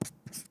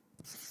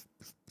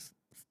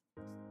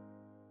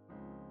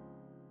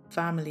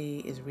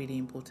Family is really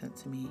important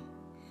to me,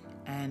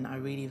 and I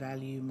really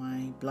value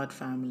my blood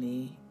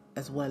family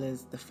as well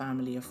as the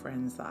family of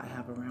friends that I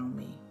have around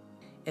me.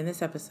 In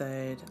this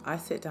episode, I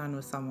sit down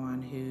with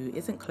someone who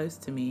isn't close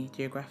to me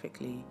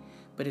geographically,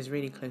 but is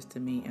really close to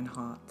me in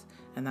heart,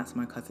 and that's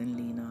my cousin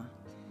Lena.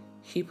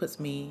 She puts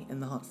me in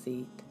the hot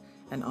seat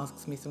and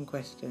asks me some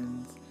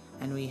questions,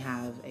 and we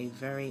have a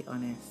very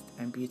honest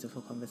and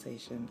beautiful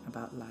conversation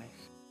about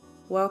life.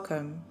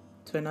 Welcome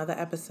to another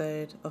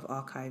episode of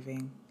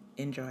Archiving.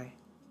 Enjoy.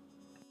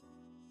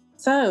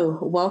 So,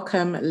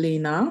 welcome,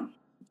 Lena.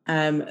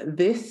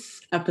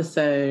 This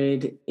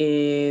episode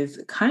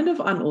is kind of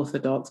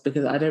unorthodox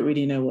because I don't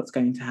really know what's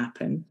going to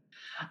happen,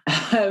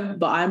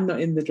 but I'm not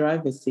in the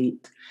driver's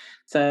seat.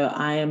 So,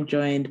 I am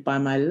joined by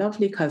my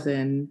lovely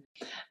cousin.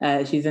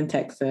 She's in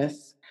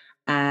Texas,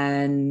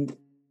 and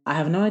I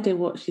have no idea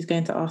what she's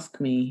going to ask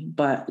me.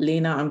 But,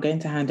 Lena, I'm going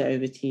to hand it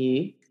over to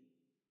you.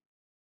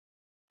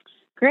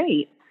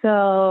 Great.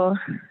 So,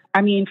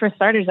 for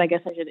starters, I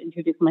guess I should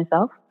introduce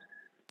myself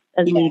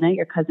as Lena,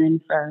 your cousin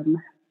from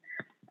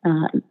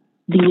the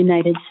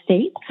United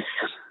States.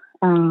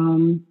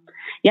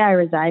 I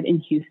reside in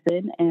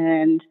Houston,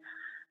 and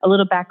a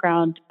little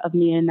background of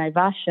me and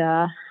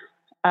Naivasha.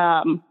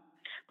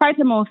 Prior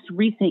to most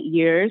recent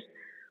years,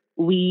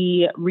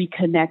 we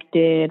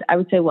reconnected, I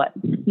would say,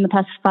 in the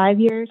past 5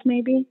 years,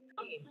 maybe?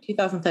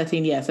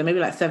 2013, yeah. So maybe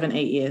like 7,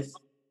 8 years.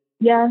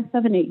 Yeah,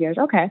 7, 8 years.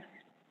 Okay.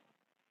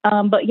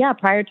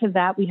 Prior to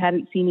that, we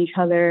hadn't seen each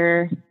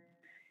other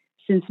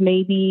since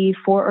maybe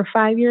 4 or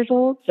 5 years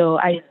old. So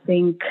I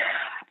think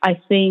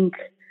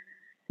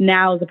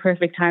now is the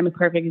perfect time, a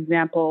perfect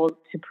example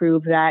to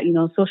prove that,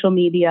 social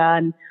media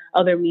and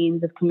other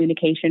means of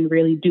communication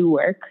really do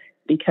work,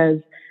 because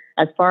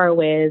as far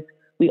away as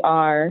we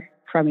are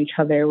from each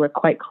other, we're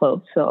quite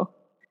close. So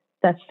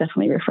that's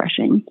definitely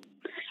refreshing.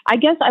 I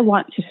guess I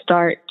want to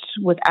start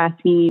with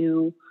asking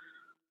you,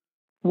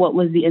 what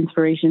was the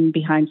inspiration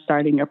behind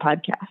starting your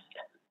podcast?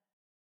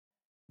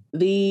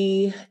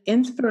 The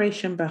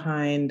inspiration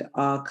behind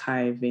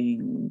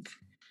archiving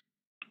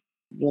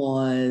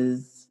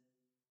was,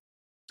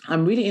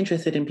 I'm really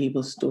interested in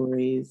people's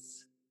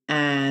stories.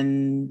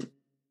 And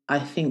I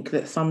think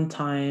that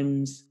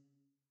sometimes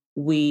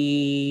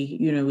we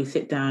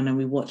sit down and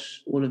we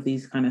watch all of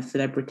these kind of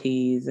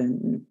celebrities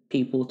and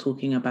people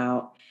talking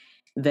about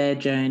their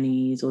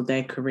journeys or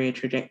their career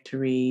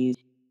trajectories,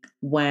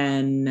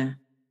 when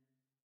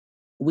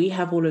we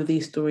have all of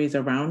these stories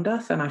around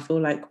us, and I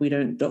feel like we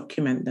don't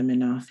document them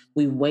enough.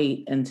 We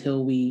wait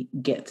until we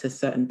get to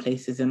certain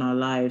places in our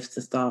lives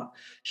to start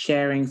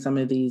sharing some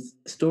of these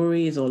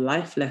stories or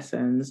life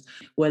lessons.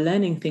 We're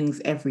learning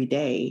things every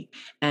day,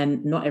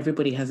 and not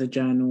everybody has a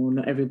journal.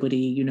 Not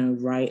everybody,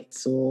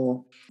 writes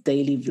or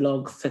daily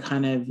vlogs to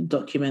kind of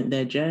document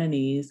their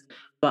journeys.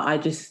 But I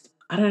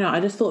don't know. I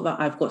just thought that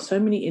I've got so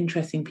many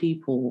interesting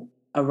people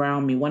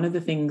around me. One of the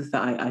things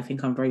that I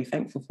think I'm very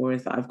thankful for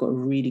is that I've got a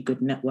really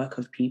good network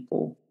of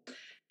people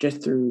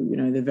just through,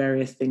 the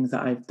various things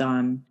that I've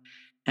done.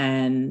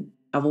 And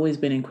I've always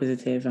been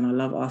inquisitive and I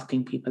love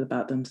asking people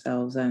about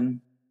themselves. And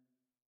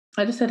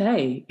I just said,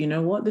 hey, you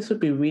know what? This would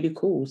be really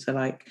cool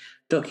to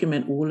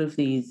document all of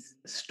these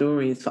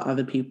stories for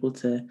other people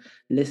to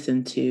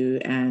listen to.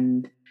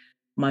 And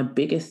my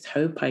biggest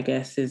hope, I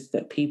guess, is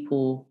that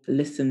people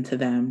listen to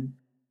them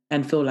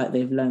and feel like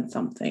they've learned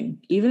something,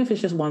 even if it's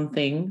just one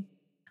thing.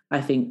 I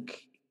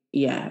think,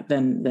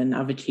 then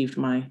I've achieved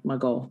my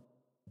goal.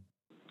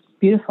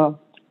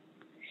 Beautiful.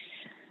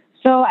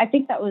 So I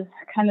think that was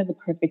kind of the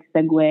perfect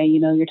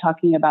segue. You're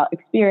talking about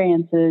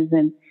experiences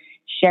and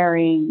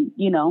sharing,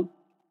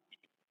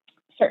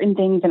 certain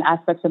things and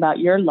aspects about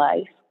your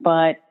life.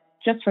 But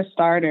just for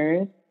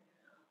starters,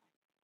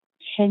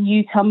 can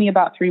you tell me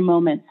about 3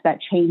 moments that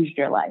changed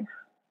your life?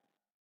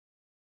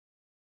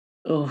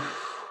 Oh,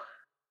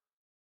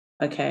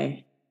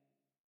 okay.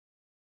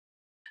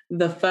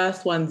 The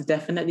first one's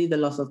definitely the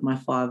loss of my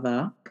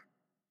father.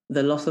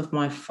 The loss of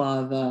my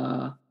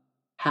father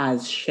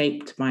has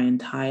shaped my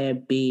entire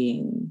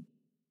being.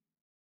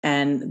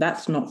 And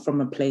that's not from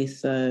a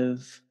place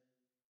of,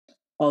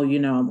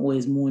 I'm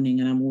always mourning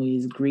and I'm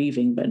always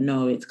grieving. But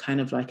no, it's kind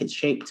of like it's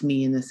shaped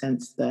me in the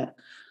sense that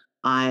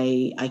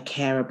I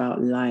care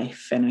about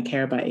life and I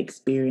care about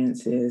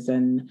experiences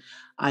and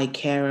I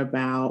care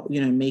about,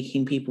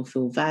 making people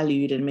feel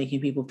valued and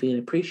making people feel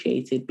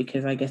appreciated,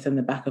 because I guess in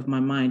the back of my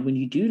mind, when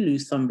you do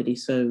lose somebody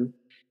so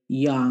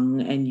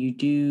young and you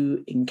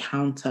do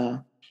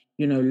encounter,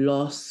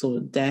 loss or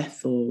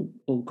death or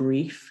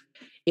grief,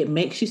 it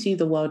makes you see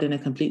the world in a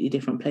completely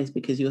different place,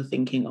 because you're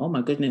thinking, oh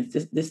my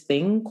goodness, this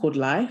thing called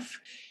life,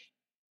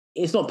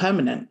 it's not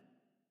permanent.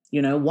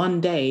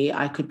 One day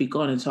I could be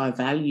gone. And so I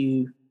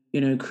value,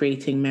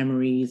 creating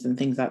memories and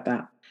things like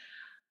that.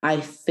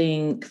 I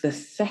think the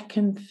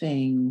second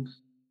thing,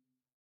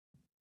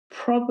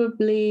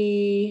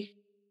 probably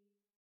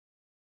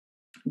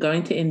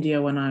going to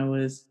India when I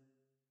was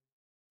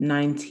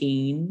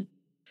 19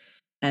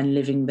 and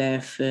living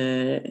there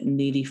for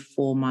nearly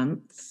 4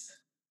 months,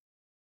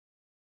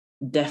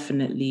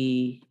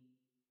 definitely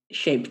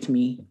shaped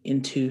me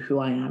into who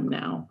I am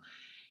now.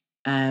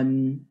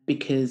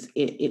 Because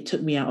it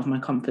took me out of my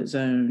comfort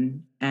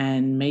zone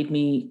and made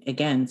me,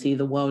 again, see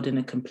the world in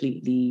a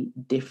completely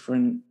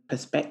different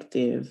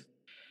perspective.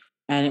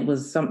 And it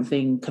was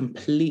something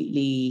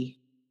completely,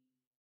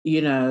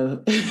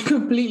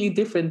 completely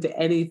different to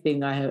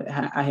anything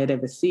I had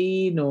ever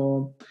seen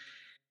or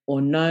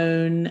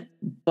known.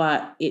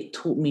 But it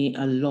taught me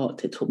a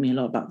lot. It taught me a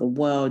lot about the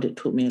world. It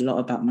taught me a lot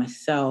about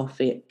myself.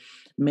 It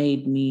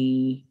made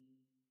me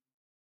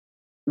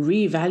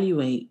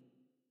reevaluate,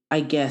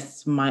 I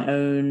guess, my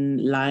own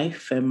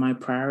life and my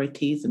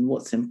priorities and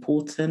what's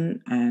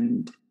important.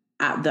 And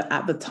at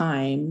the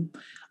time,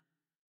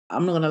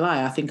 I'm not gonna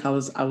lie, I think I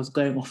was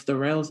going off the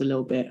rails a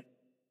little bit.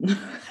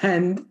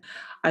 And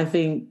I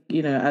think,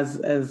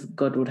 as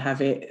God would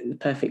have it,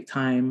 perfect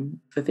time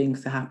for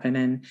things to happen.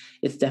 And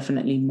it's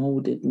definitely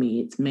molded me.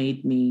 It's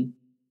made me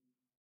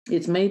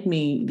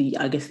the,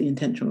 I guess, the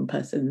intentional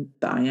person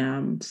that I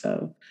am.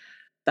 So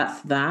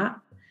that's that.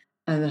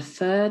 And the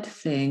third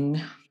thing,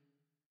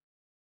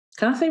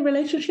 can I say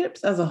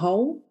relationships as a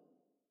whole?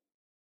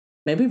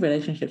 Maybe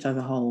relationships as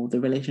a whole, the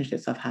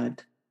relationships I've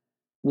had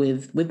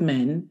with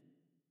men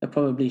have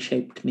probably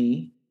shaped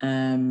me,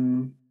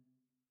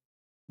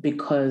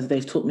 because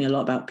they've taught me a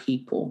lot about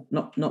people,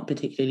 not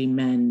particularly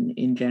men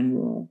in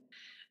general,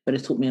 but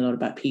it's taught me a lot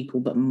about people,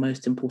 but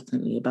most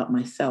importantly about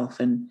myself.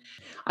 And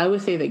I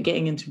would say that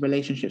getting into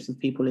relationships with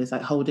people is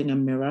like holding a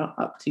mirror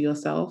up to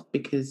yourself,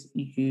 because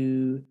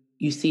you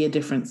see a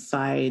different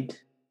side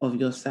of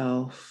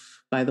yourself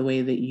by the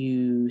way that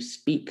you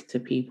speak to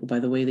people, by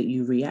the way that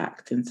you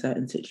react in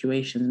certain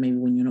situations, maybe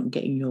when you're not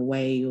getting your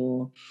way,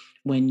 or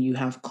when you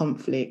have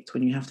conflict,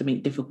 when you have to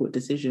make difficult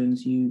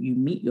decisions, you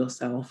meet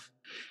yourself,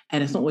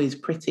 and it's not always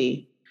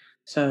pretty.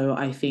 So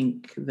I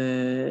think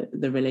the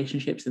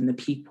relationships and the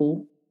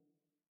people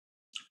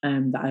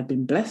that I've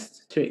been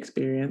blessed to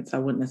experience, I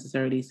wouldn't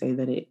necessarily say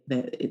that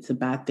it's a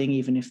bad thing,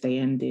 even if they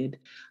ended.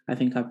 I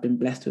think I've been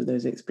blessed with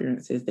those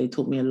experiences. They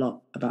taught me a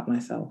lot about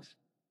myself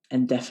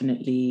and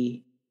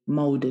definitely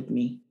molded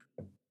me.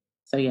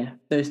 So yeah,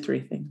 those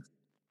three things.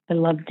 I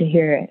love to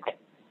hear it.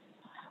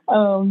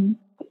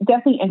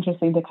 Definitely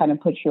interesting to kind of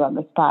put you on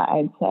the spot,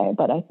 I'd say,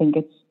 but I think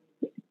it's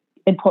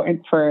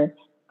important for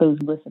those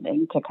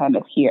listening to kind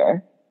of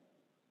hear,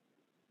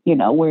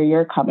 where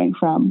you're coming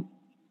from.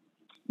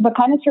 But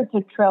kind of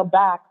to trail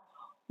back,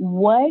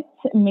 what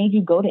made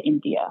you go to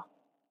India?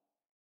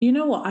 You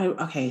know what?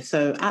 Okay,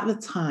 so at the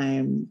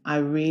time, I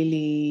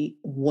really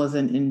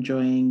wasn't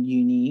enjoying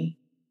uni.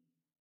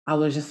 I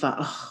was just like,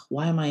 oh,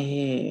 why am I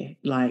here?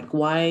 Like,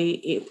 why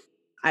it?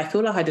 I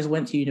feel like I just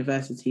went to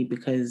university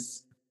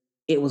because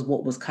it was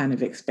what was kind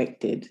of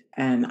expected.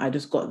 And I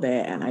just got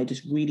there and I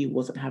just really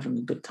wasn't having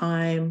a good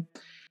time.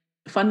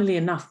 Funnily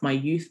enough, my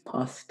youth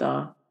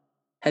pastor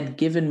had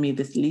given me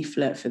this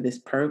leaflet for this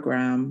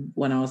program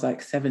when I was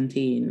like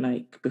 17,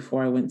 like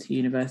before I went to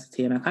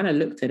university. And I kind of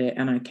looked at it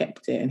and I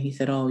kept it. And he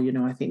said, oh,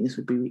 I think this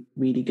would be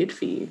really good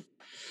for you.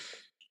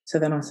 So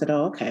then I said,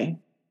 oh, okay.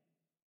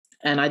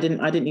 And I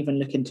didn't even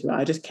look into it.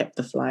 I just kept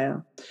the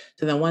flyer.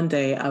 So then one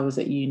day I was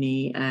at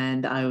uni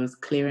and I was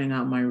clearing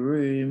out my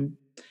room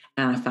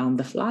and I found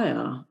the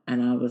flyer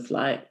and I was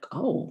like,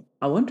 oh,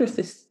 I wonder if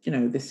this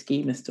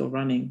scheme is still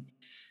running.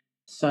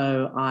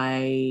 So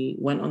I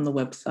went on the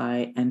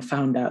website and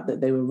found out that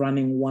they were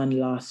running one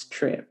last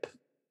trip.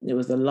 It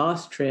was the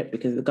last trip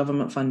because the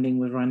government funding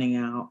was running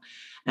out.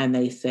 And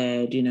they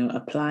said,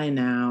 apply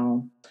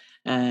now.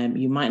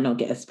 You might not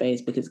get a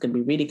space because it's going to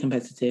be really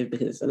competitive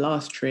because it's the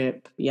last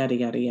trip, yada,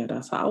 yada,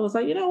 yada. So I was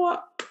like, you know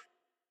what?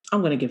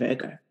 I'm going to give it a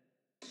go.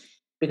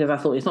 Because I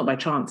thought it's not by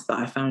chance that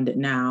I found it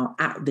now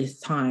at this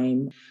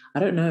time. I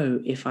don't know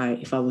if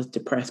I was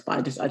depressed, but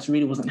I just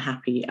really wasn't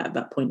happy at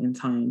that point in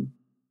time.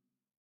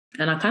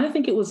 And I kind of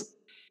think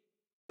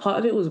part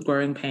of it was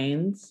growing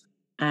pains.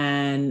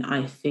 And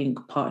I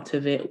think part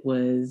of it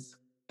was,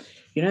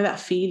 that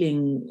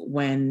feeling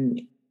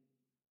when,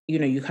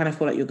 you kind of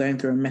feel like you're going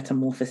through a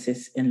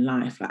metamorphosis in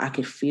life. Like I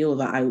could feel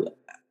that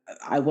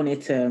I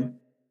wanted to,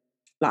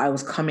 like I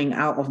was coming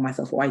out of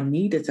myself, or I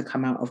needed to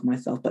come out of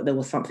myself, but there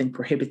was something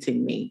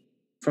prohibiting me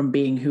from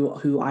being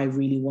who I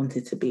really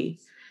wanted to be.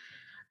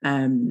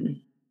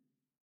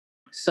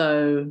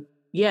 So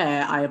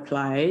yeah, I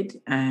applied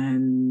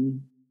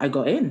and I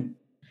got in.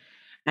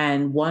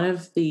 And one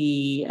of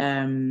the,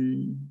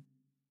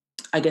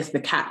 I guess,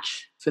 the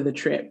catch for the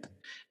trip,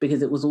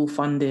 because it was all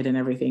funded and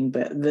everything,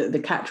 but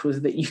the catch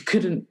was that you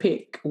couldn't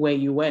pick where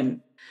you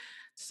went.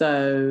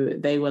 So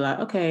they were like,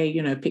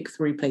 okay, pick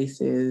 3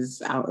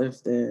 places out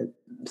of the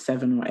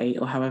 7 or 8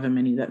 or however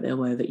many that there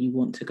were that you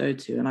want to go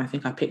to. And I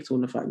think I picked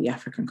all of like the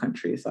African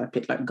countries. So I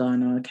picked like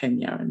Ghana,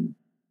 Kenya, and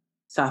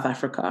South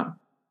Africa.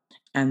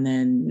 And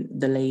then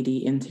the lady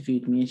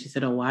interviewed me and she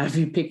said, oh, why have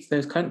you picked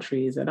those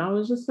countries? And I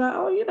was just like,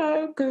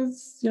 oh,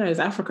 because, it's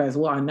Africa is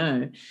what I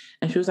know.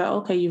 And she was like,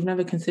 okay, you've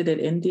never considered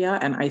India?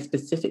 And I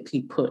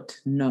specifically put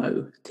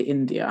no to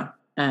India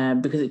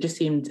because it just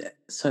seemed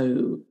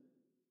so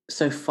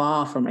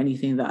far from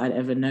anything that I'd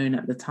ever known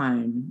at the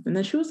time. And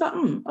then she was like,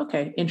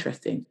 okay,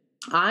 interesting.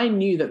 I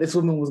knew that this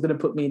woman was going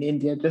to put me in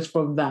India just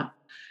from that.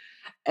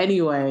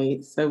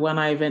 Anyway, so when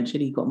I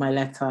eventually got my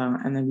letter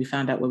and then we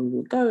found out where we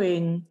were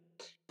going,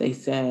 they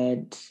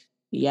said,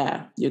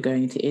 yeah, you're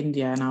going to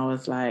India. And I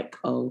was like,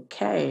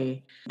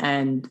 okay.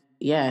 And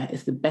yeah,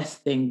 it's the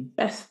best thing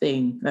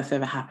that's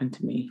ever happened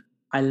to me.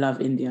 I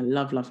love India,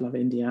 love, love, love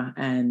India.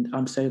 And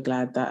I'm so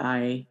glad that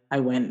I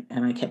went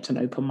and I kept an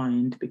open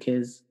mind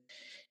because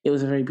it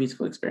was a very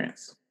beautiful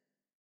experience.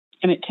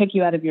 And it took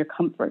you out of your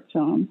comfort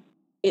zone.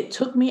 It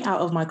took me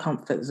out of my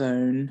comfort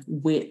zone,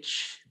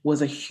 which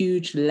was a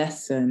huge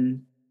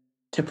lesson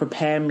to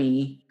prepare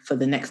me for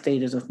the next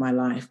stages of my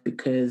life,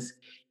 because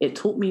it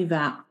taught me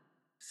that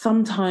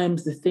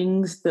sometimes the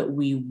things that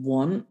we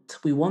want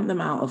them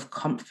out of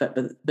comfort,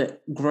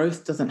 but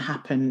growth doesn't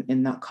happen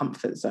in that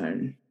comfort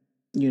zone.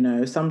 You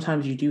know,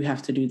 sometimes you do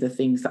have to do the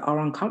things that are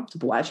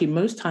uncomfortable. Actually,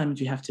 most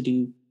times you have to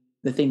do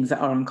the things that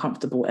are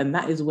uncomfortable. And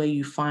that is where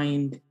you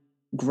find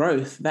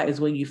growth. That is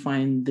where you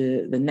find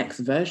the next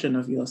version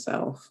of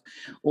yourself,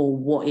 or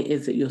what it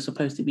is that you're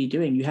supposed to be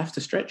doing. You have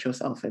to stretch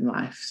yourself in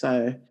life.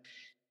 So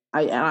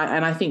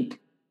I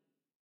think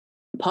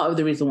part of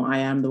the reason why I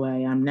am the way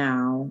I am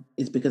now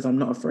is because I'm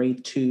not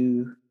afraid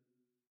to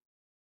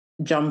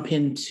jump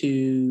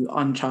into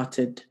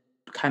uncharted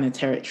kind of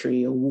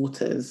territory or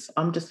waters.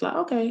 I'm just like,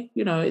 okay,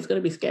 you know, it's going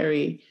to be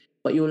scary,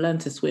 but you'll learn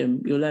to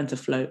swim, you'll learn to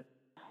float.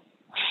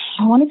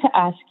 I wanted to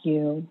ask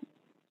you,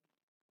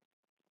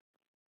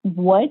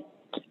 what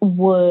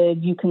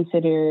would you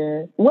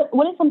consider, what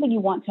is something you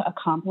want to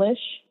accomplish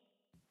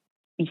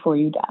before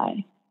you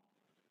die,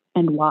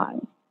 and why?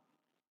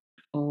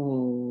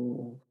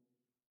 Oh,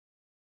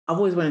 I've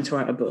always wanted to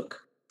write a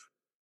book.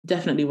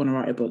 Definitely want to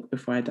write a book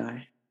before I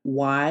die.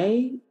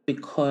 Why?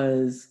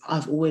 Because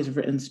I've always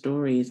written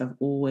stories. I've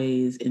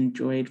always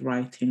enjoyed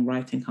writing.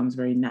 Writing comes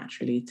very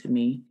naturally to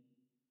me.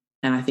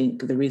 And I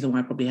think the reason why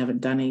I probably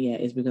haven't done it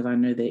yet is because I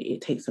know that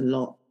it takes a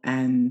lot,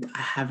 and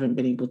I haven't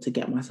been able to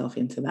get myself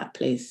into that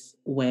place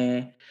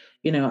where,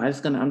 you know, I'm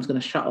just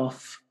gonna shut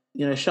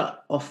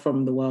off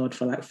from the world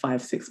for like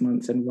 5-6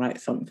 months and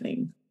write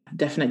something. I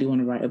definitely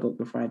want to write a book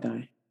before I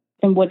die.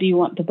 And what do you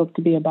want the book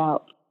to be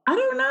about? I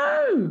don't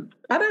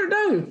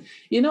know.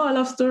 You know, I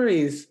love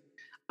stories.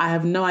 I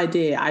have no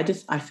idea. I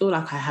feel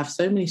like I have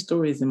so many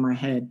stories in my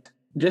head,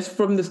 just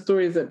from the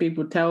stories that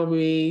people tell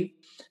me,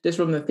 just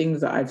from the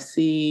things that I've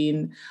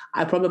seen.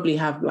 I probably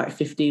have like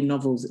 15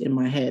 novels in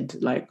my head,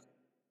 like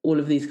all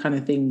of these kind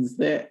of things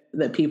that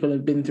people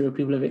have been through, or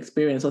people have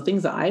experienced, or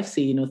things that I've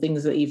seen, or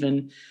things that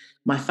even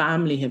my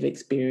family have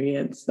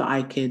experienced that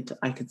I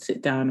could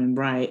sit down and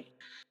write.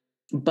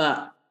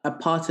 But a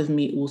part of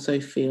me also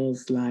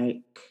feels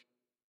like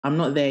I'm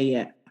not there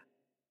yet.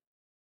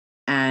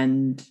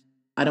 And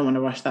I don't want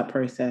to rush that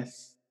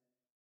process.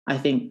 I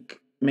think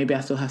maybe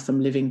I still have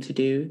some living to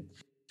do.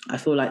 I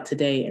feel like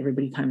today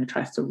everybody kind of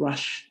tries to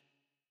rush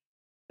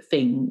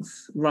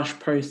things, rush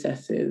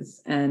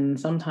processes. And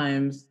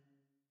sometimes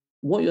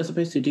what you're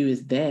supposed to do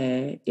is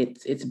there.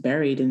 It's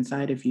buried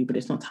inside of you, but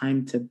it's not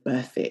time to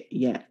birth it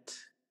yet.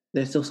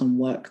 There's still some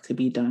work to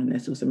be done.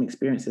 There's still some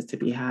experiences to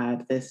be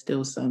had. There's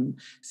still some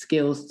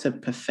skills to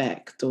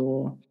perfect,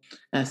 or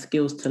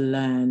skills to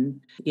learn.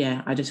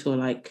 Yeah, I just feel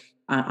like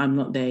I'm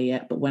not there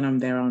yet, but when I'm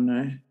there, I'll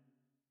know.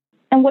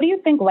 And what do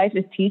you think life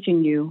is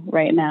teaching you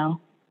right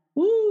now?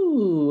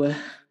 Ooh,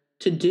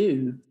 to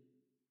do.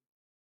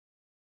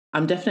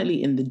 I'm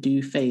definitely in the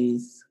do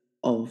phase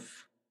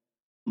of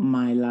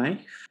my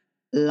life.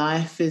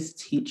 Life is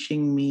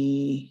teaching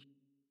me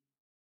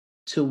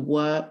to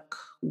work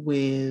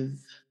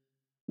with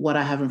what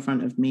I have in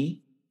front of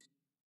me.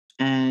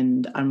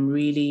 And I'm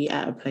really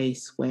at a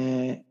place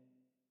where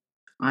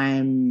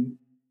I'm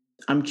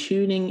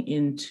tuning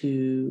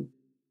into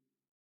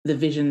the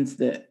visions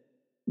that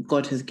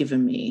God has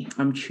given me.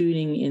 I'm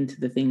tuning into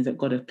the things that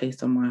God has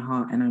placed on my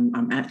heart, and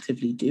I'm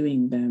actively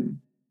doing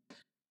them.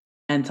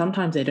 And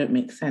sometimes they don't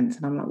make sense.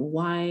 And I'm like,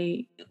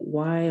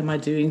 why am I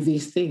doing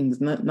these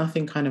things?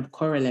 Nothing kind of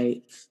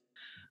correlates.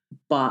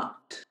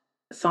 But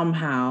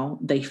somehow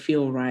they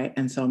feel right.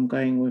 And so I'm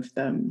going with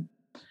them.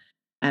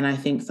 And I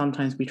think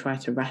sometimes we try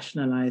to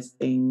rationalize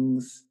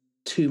things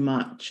too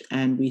much,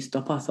 and we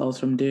stop ourselves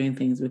from doing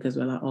things because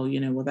we're like, oh, you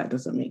know, well, that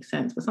doesn't make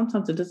sense. But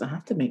sometimes it doesn't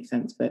have to make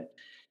sense, but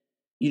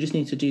you just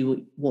need to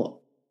do what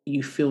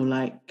you feel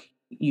like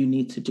you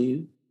need to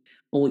do,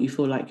 or what you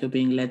feel like you're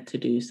being led to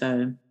do.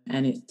 So,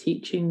 and it's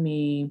teaching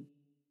me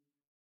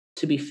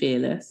to be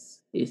fearless.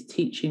 It's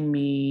teaching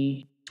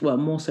me, well,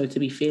 more so to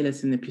be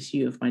fearless in the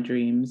pursuit of my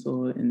dreams,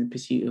 or in the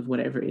pursuit of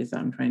whatever it is that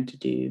I'm trying to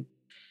do.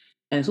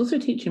 And it's also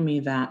teaching me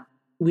that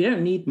we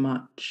don't need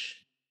much,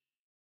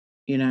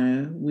 you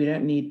know, we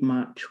don't need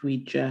much.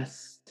 We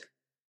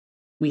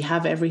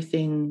have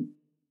everything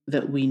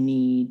that we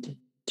need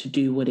to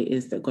do what it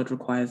is that God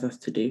requires us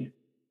to do.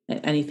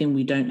 Anything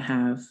we don't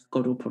have,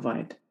 God will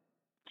provide.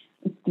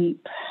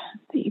 Deep.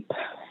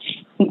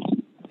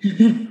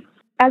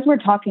 As we're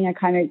talking, I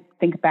kind of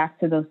think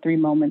back to those 3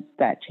 moments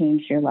that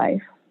changed your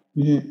life.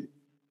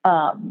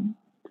 Mm-hmm.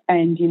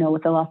 And, you know,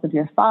 with the loss of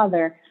your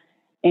father,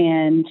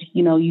 And,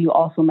 you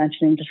also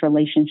mentioning just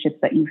relationships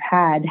that you've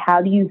had.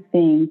 How do you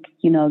think,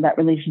 that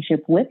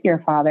relationship with your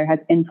father has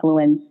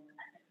influenced,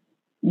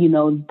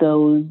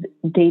 those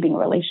dating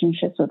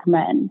relationships with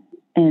men?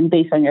 And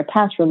based on your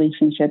past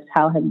relationships,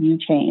 how have you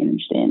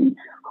changed in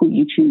who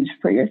you choose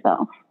for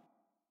yourself?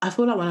 I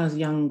feel like when I was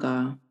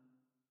younger,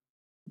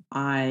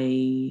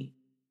 I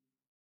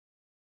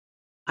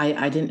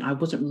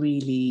wasn't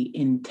really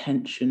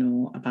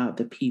intentional about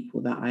the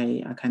people that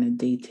I kind of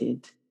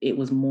dated. It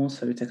was more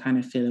so to kind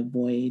of fill a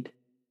void.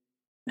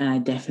 And I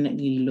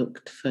definitely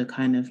looked for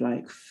kind of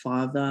like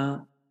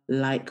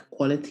father-like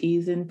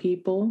qualities in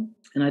people.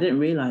 And I didn't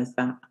realize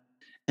that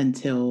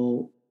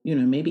until,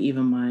 maybe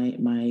even my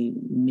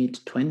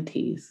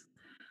mid-20s.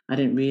 I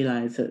didn't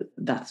realize that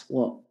that's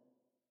what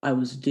I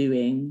was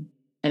doing.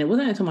 And it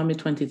wasn't until my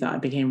mid-20s that I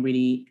became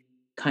really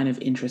kind of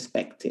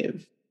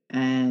introspective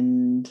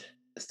and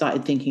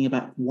started thinking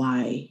about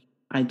why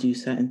I do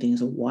certain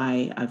things or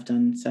why I've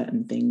done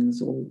certain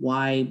things or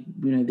why,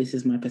 this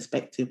is my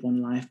perspective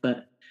on life.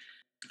 But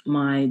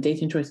my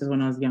dating choices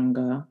when I was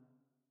younger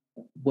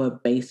were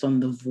based on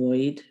the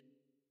void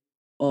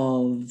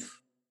of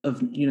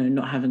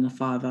not having a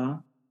father.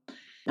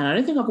 And I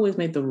don't think I've always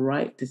made the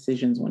right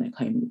decisions when it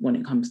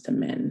comes to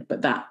men.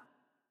 But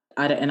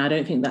I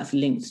don't think that's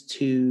linked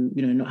to,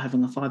 not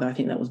having a father. I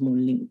think that was more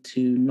linked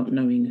to not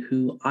knowing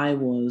who I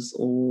was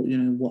or,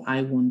 what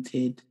I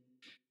wanted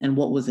and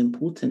what was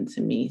important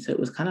to me. So it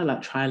was kind of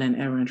like trial and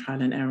error and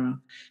trial and error.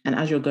 And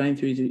as you're going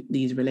through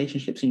these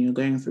relationships and you're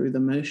going through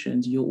the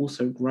motions, you're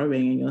also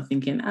growing and you're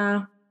thinking,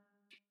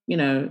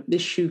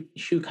 this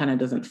shoe kind of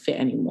doesn't fit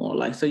anymore.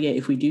 Like, so yeah,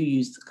 if we do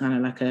use kind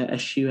of like a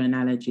shoe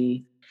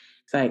analogy,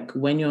 it's like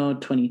when you're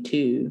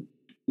 22,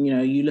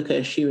 you look at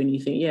a shoe and you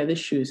think, yeah, this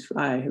shoe is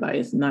fly. Like,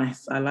 it's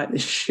nice. I like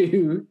this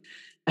shoe.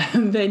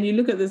 And then you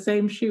look at the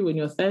same shoe when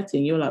you're 30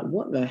 and you're like,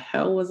 what the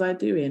hell was I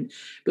doing?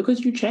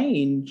 Because you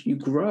change, you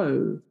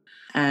grow.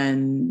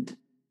 And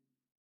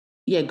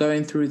yeah,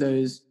 going through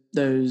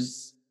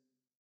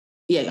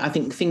I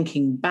think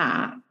thinking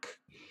back,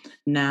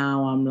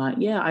 now I'm like,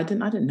 yeah, I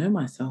didn't know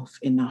myself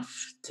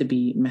enough to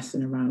be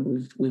messing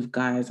around with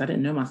guys. I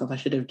didn't know myself. I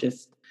should have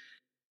just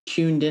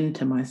tuned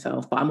into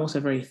myself. But I'm also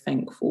very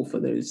thankful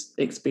for those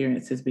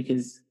experiences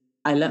because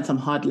I learned some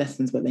hard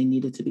lessons, but they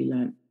needed to be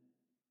learned.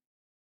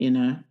 I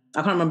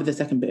can't remember the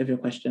second bit of your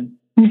question.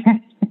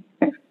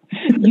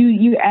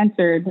 You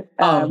answered,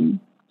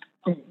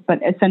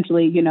 but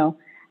essentially,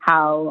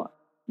 how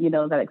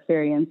that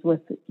experience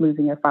with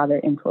losing your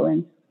father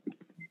influenced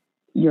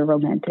your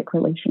romantic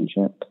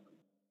relationship.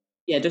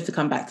 Yeah, just to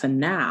come back to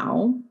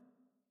now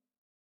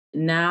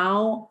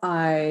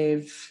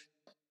I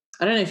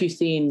don't know if you've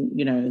seen,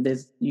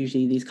 there's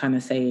usually these kind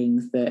of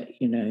sayings that,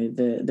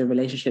 the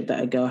relationship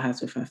that a girl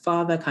has with her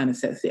father kind of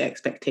sets the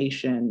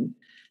expectation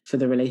for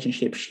the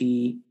relationship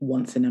she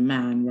wants in a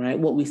man, right?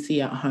 What we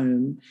see at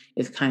home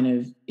is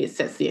it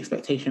sets the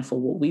expectation for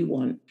what we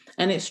want.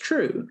 And it's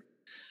true.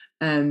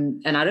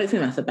 And I don't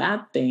think that's a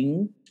bad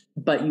thing,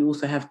 but you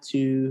also have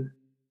to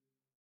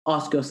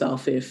ask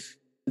yourself if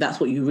that's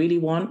what you really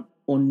want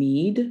or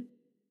need,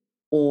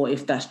 or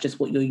if that's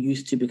just what you're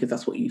used to because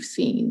that's what you've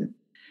seen.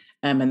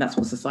 And that's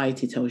what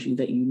society tells you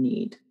that you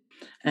need.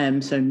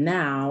 So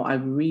now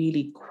I've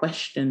really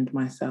questioned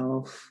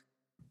myself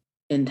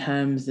in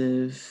terms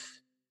of,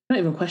 not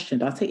even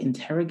questioned, I'd say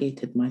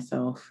interrogated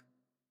myself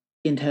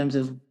in terms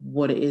of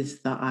what it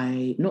is that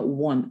I not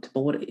want, but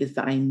what it is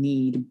that I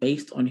need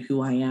based on who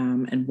I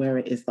am and where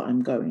it is that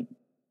I'm going.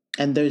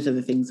 And those are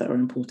the things that are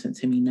important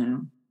to me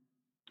now.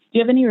 Do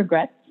you have any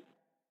regrets?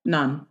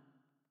 None.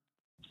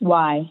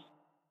 Why?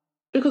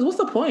 Because what's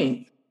the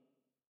point?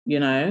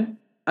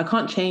 I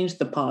can't change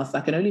the past.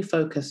 I can only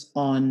focus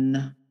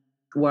on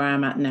where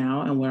I'm at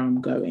now and where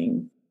I'm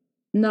going.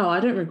 No, I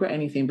don't regret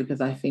anything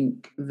because I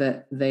think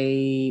that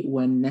they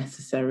were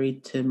necessary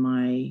to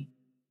my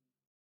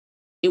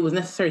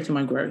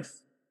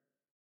growth.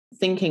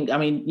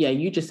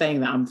 You just saying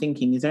that, I'm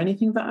thinking, is there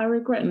anything that I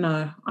regret?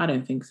 No, I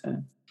don't think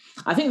so.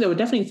 I think there were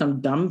definitely some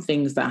dumb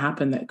things that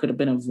happened that could have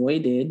been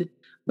avoided,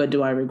 but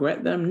do I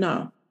regret them?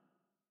 No.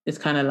 It's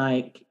kind of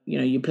like,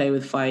 you play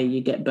with fire,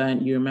 you get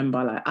burnt, you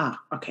remember like,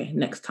 okay,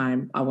 next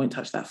time I won't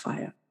touch that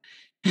fire.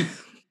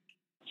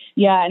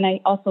 Yeah, and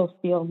I also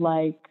feel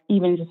like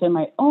even just in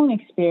my own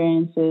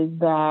experiences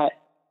that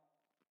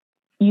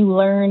you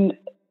learn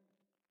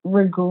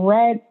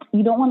regret.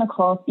 You don't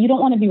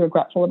want to be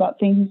regretful about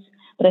things,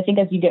 but I think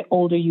as you get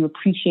older, you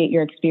appreciate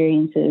your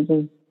experiences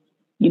as,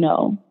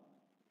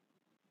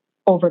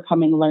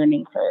 overcoming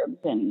learning curves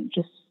and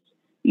just,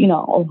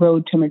 a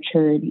road to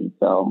maturity.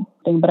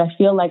 But I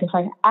feel like if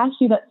I asked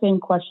you that same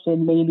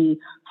question maybe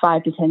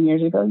 5 to 10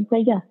 years ago, you'd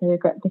say, yes, I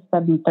regret the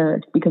 7th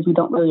third because we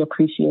don't really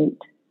appreciate,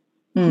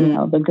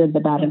 the good, the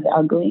bad, and the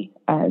ugly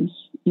as,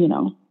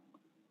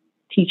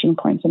 teaching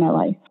points in our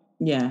life.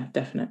 Yeah,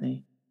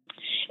 definitely.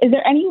 Is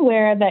there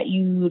anywhere that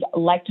you'd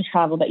like to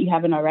travel that you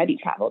haven't already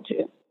traveled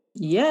to?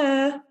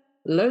 Yeah,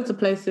 loads of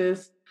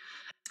places.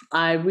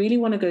 I really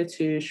want to go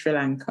to Sri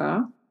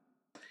Lanka.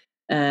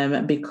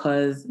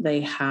 because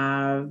they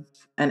have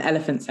an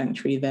elephant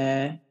sanctuary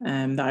there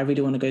that I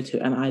really want to go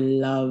to. And I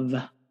love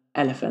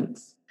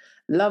elephants.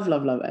 Love,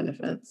 love, love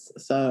elephants.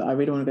 So I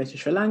really want to go to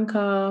Sri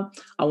Lanka.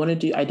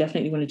 I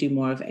definitely want to do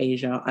more of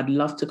Asia. I'd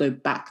love to go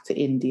back to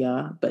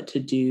India, but to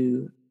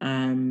do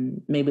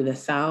maybe the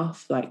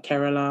south, like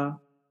Kerala,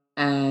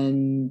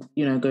 and,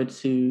 go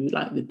to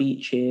like the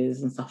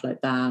beaches and stuff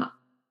like that.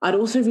 I'd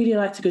also really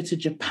like to go to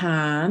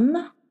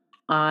Japan.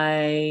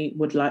 I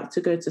would like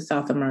to go to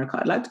South America.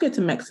 I'd like to go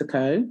to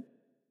Mexico.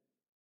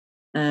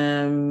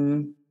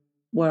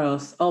 Where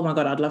else? Oh my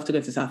God, I'd love to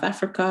go to South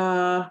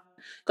Africa.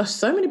 Gosh,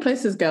 so many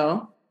places,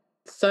 girl.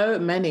 So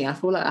many. I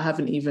feel like I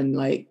haven't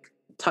even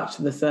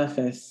touched the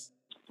surface.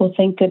 Well,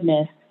 thank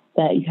goodness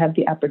that you have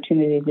the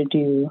opportunity to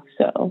do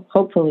so.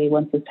 Hopefully,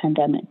 once this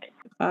pandemic.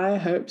 I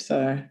hope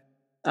so.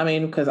 I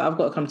mean, because I've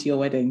got to come to your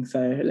wedding,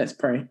 so let's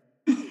pray.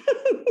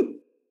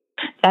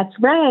 That's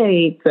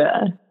right.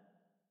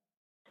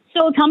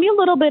 So tell me a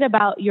little bit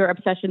about your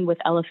obsession with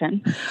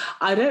elephants.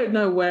 I don't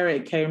know where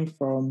it came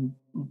from,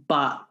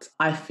 but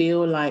I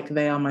feel like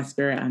they are my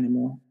spirit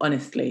animal,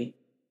 honestly.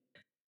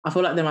 I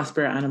feel like they're my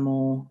spirit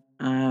animal.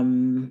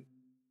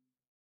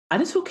 I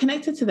just feel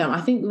connected to them. I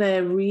think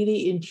they're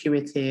really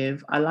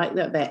intuitive. I like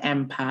that they're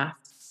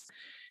empaths.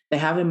 They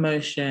have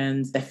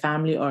emotions. They're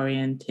family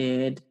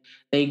oriented.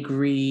 They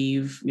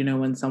grieve,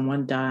 when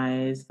someone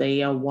dies.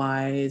 They are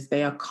wise.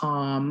 They are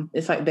calm.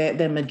 It's like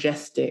they're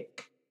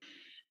majestic.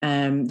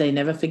 They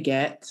never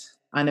forget.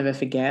 I never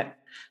forget.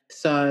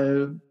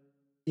 So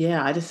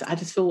yeah, I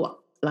just feel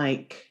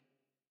like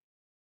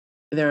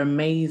they're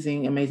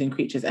amazing, amazing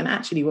creatures. And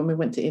actually, when we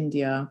went to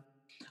India,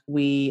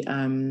 we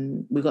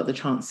got the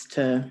chance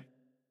to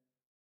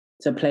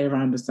play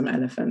around with some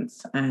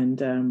elephants,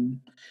 and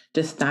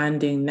just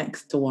standing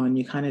next to one,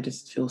 you kind of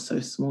just feel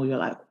so small. You're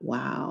like,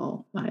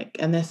 wow,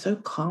 and they're so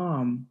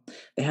calm.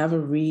 They have a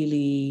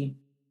really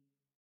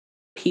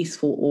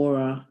peaceful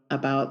aura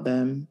about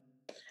them.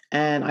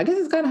 And I guess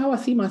it's kind of how I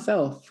see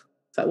myself.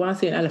 It's like when I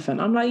see an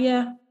elephant, I'm like,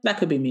 yeah, that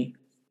could be me.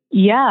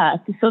 Yeah.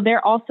 So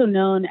they're also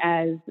known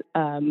as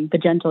the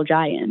gentle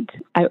giant.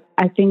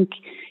 I think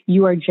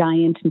you are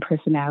giant in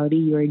personality.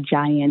 You're a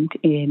giant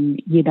in,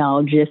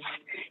 just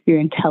your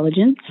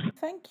intelligence.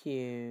 Thank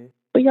you.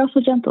 But you're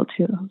also gentle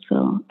too.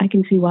 So I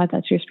can see why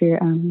that's your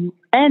spirit animal.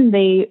 And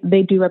they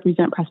do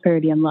represent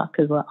prosperity and luck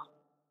as well.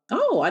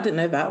 Oh, I didn't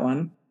know that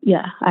one.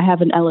 Yeah. I have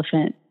an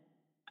elephant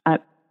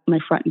at my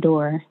front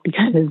door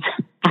because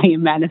I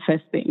am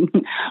manifesting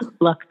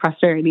luck,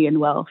 prosperity, and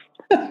wealth.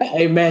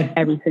 Amen.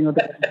 Every single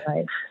day of my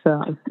life. So,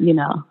 I'm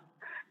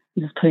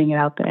just putting it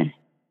out there.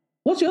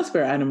 What's your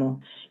spirit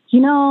animal?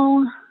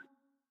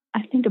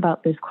 I think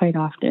about this quite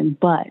often,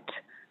 but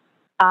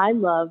I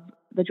love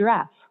the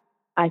giraffe.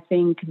 I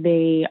think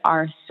they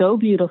are so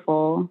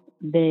beautiful.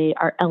 They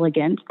are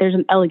elegant. There's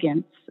an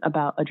elegance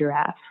about a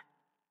giraffe.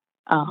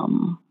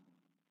 I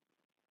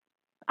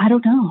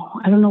don't know.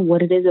 I don't know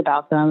what it is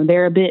about them.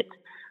 They're a bit,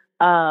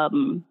 I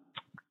don't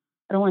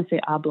want to say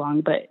oblong,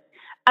 but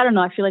I don't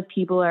know. I feel like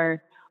people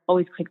are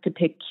always quick to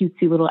pick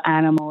cutesy little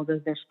animals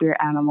as their spirit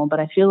animal, but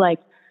I feel like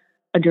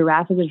a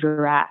giraffe is a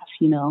giraffe,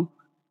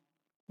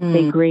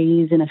 They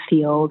graze in a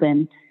field,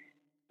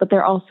 but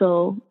they're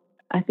also,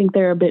 I think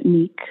they're a bit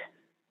meek,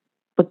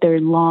 but they're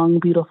long,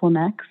 beautiful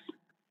necks.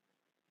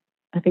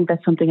 I think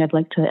that's something I'd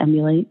like to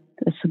emulate.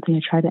 That's something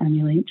I try to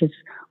emulate. Just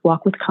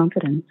walk with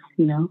confidence,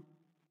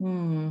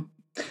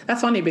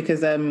 That's funny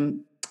because they're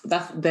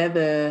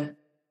the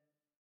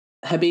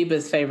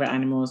Habiba's favorite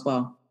animal as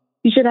well.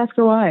 You should ask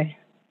her why.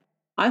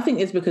 I think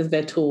it's because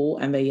they're tall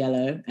and they're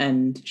yellow,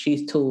 and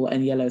she's tall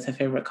and yellow is her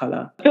favorite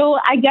color. So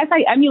I guess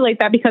I emulate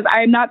that because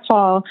I am not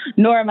tall,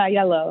 nor am I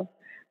yellow.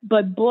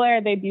 But boy,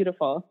 are they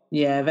beautiful.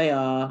 Yeah, they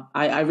are.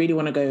 I really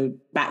want to go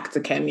back to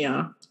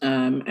Kenya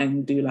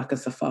and do like a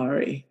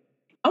safari.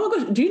 Oh my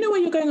gosh, do you know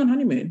where you're going on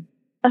honeymoon?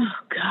 Oh,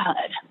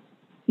 God.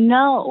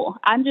 No,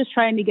 I'm just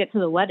trying to get to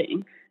the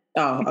wedding.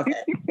 Oh,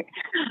 okay.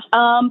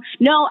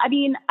 No, I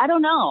mean, I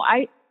don't know.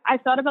 I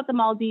thought about the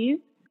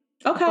Maldives.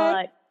 Okay.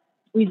 But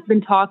we've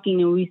been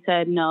talking and we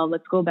said, no,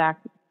 let's go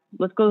back.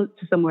 Let's go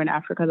to somewhere in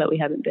Africa that we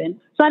haven't been.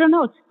 So I don't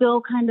know. It's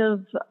still kind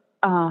of,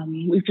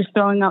 we're just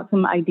throwing out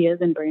some ideas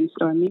and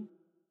brainstorming.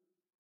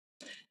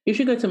 You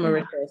should go to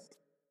Mauritius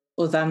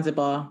or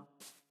Zanzibar.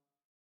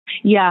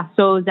 Yeah.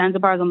 So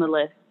Zanzibar is on the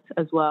list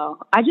as well.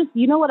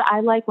 You know what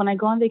I like when I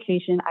go on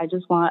vacation? I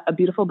just want a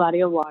beautiful body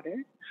of water.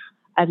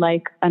 I'd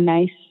like a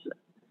nice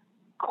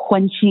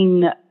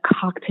quenching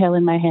cocktail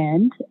in my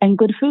hand and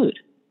good food.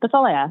 That's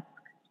all I ask.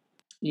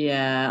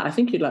 Yeah, I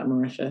think you'd like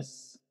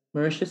Mauritius.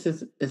 Mauritius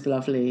is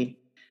lovely.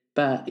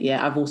 But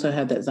yeah, I've also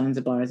heard that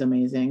Zanzibar is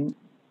amazing.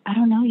 I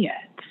don't know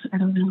yet. I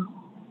don't know.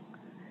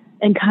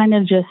 And kind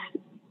of just,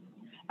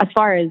 as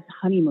far as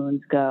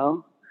honeymoons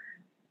go,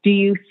 do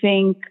you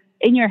think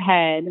in your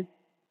head,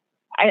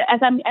 as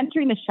I'm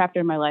entering this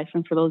chapter in my life,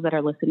 and for those that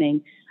are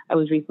listening, I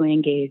was recently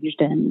engaged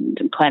and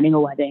planning a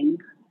wedding.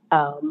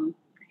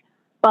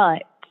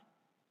 But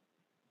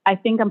I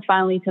think I'm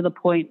finally to the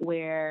point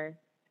where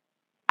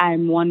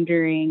I'm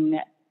wondering,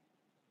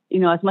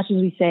 as much as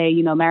we say,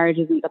 marriage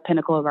isn't the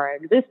pinnacle of our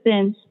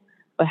existence,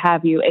 what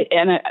have you.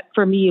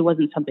 For me, it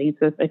wasn't something.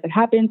 So if it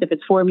happens, if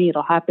it's for me,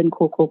 it'll happen.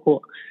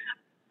 Cool.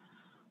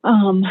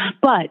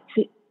 But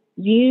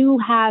you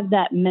have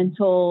that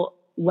mental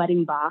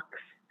wedding box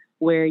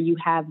where you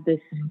have this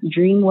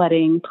dream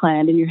wedding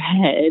planned in your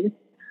head,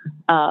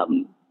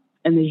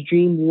 and this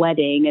dream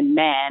wedding and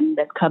man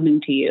that's coming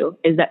to you.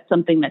 Is that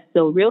something that's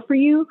still real for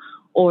you,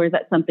 or is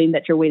that something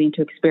that you're waiting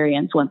to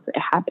experience once it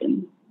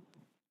happens?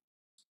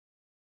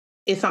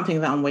 It's something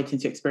that I'm waiting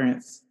to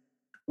experience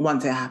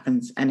once it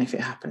happens, and if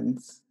it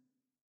happens.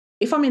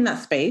 If I'm in that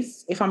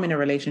space, if I'm in a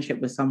relationship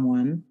with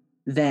someone,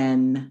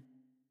 then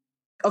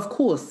of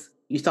course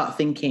you start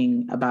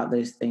thinking about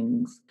those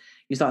things.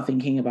 You start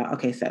thinking about,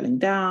 okay, settling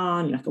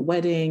down, like a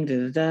wedding,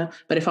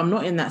 But if I'm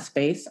not in that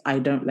space, I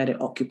don't let it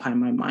occupy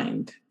my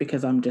mind,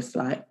 because I'm just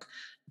like,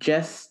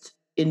 just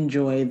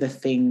enjoy the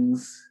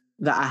things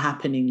that are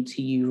happening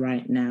to you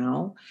right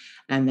now.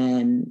 And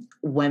then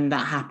when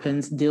that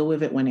happens, deal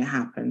with it when it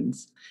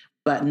happens.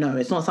 But no,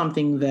 it's not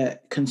something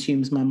that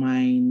consumes my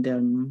mind.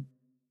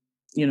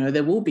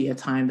 There will be a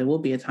time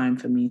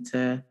for me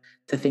to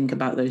think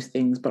about those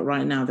things. But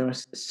right now, there are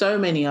so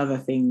many other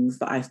things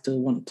that I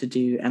still want to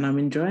do, and I'm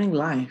enjoying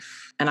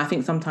life. And I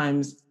think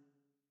sometimes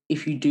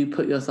if you do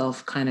put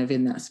yourself kind of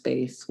in that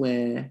space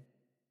where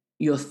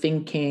you're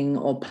thinking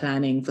or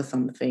planning for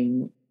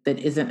something that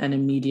isn't an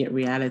immediate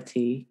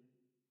reality,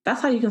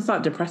 that's how you can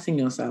start depressing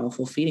yourself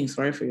or feeling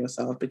sorry for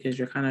yourself, because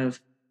you're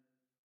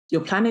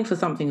planning for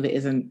something that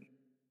isn't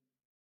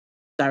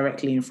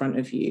directly in front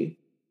of you,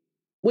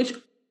 which,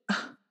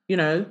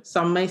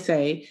 some may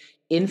say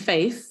in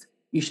faith,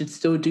 you should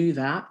still do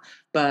that.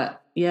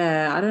 But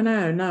yeah, I don't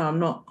know. No, I'm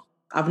not.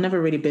 I've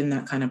never really been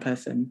that kind of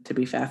person, to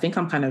be fair. I think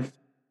I'm kind of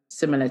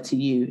similar to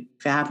you.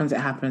 If it happens, it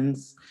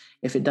happens.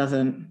 If it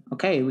doesn't,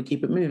 okay, we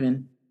keep it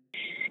moving.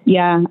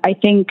 Yeah, I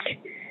think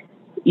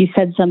you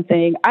said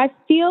something. I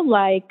feel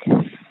like,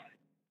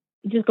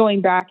 just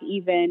going back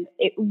even,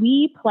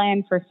 we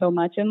plan for so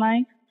much in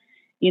life.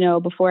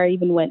 Before I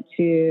even went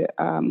to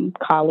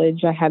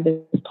college, I had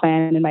this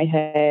plan in my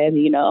head,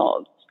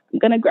 I'm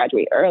going to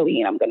graduate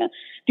early and I'm going to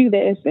do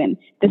this. And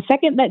the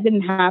second that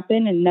didn't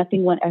happen and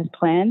nothing went as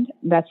planned,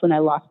 that's when I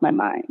lost my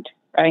mind,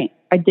 right?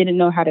 I didn't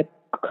know how to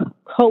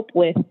cope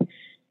with,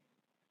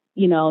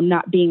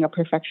 not being a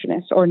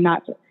perfectionist, or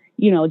not,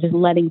 just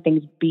letting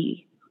things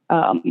be.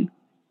 I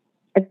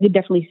could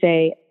definitely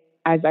say,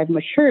 as I've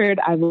matured,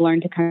 I've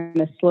learned to kind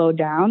of slow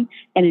down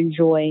and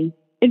enjoy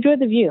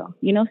the view,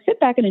 sit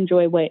back and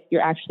enjoy what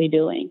you're actually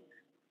doing.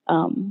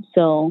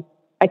 So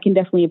I can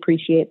definitely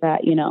appreciate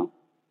that,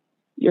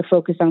 you're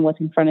focused on what's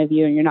in front of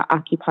you and you're not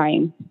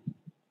occupying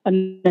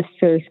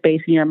unnecessary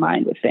space in your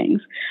mind with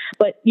things.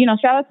 But,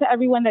 shout out to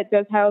everyone that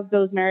does have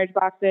those marriage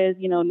boxes,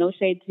 no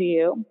shade to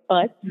you.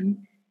 But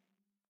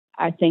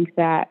I think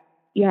that,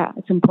 yeah,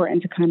 it's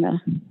important to kind of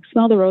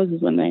smell the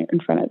roses when they're in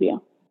front of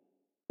you.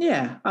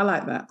 Yeah, I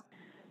like that.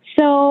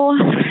 So,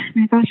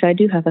 my gosh, I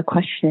do have a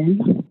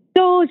question.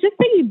 So just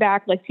thinking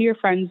back, like, to your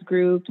friends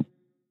group,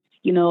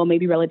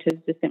 maybe relatives,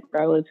 distant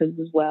relatives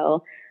as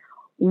well,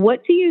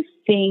 what do you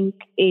think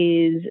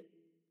is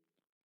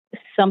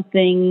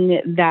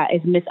something that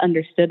is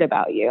misunderstood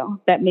about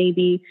you, that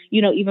maybe,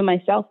 even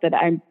myself, that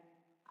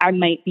I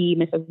might be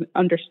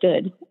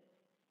misunderstood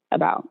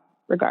about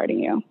regarding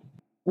you?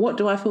 What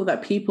do I feel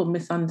that people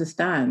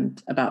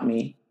misunderstand about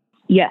me?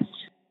 Yes.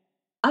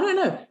 I don't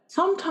know.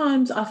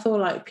 Sometimes I feel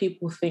like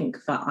people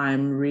think that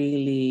I'm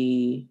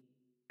really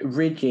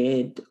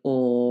rigid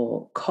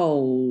or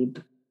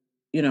cold.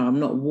 I'm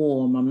not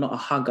warm. I'm not a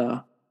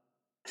hugger,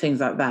 things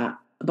like that.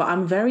 But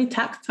I'm very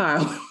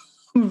tactile.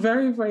 I'm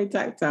very, very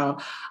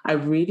tactile. I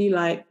really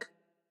like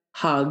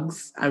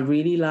hugs. I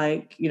really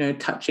like,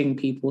 touching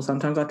people.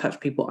 Sometimes I touch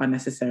people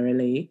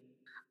unnecessarily.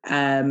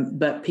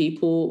 But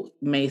people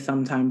may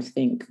sometimes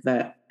think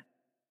that,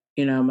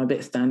 I'm a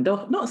bit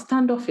not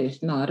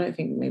standoffish. No, I don't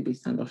think maybe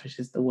standoffish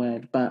is the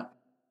word, but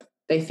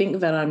they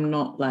think that I'm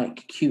not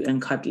like cute and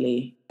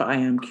cuddly, but I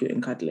am cute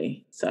and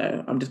cuddly.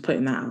 So I'm just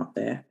putting that out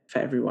there for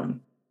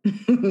everyone.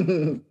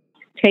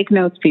 Take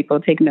notes, people,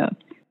 take notes.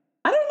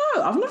 I don't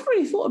know. I've never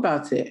really thought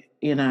about it,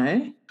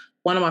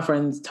 One of my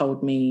friends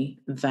told me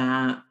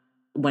that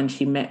when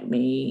she met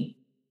me,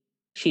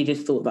 she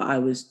just thought that I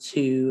was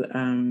too,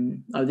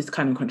 this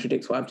kind of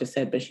contradicts what I've just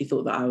said, but she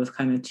thought that I was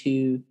kind of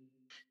too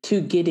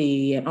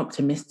giddy and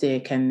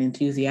optimistic and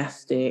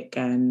enthusiastic.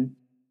 And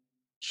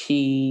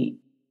she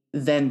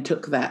then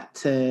took that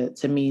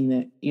to mean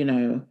that,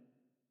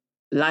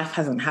 life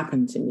hasn't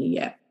happened to me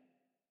yet.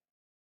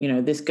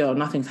 This girl,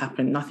 nothing's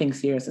happened, nothing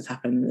serious has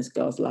happened in this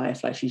girl's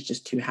life. Like, she's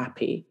just too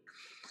happy.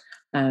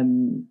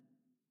 And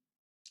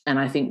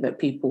I think that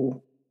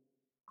people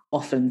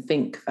often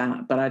think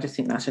that, but I just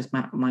think that's just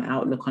my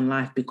outlook on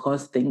life,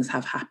 because things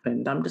have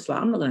happened. I'm just like,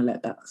 I'm not going to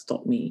let that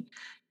stop me.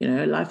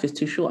 Life is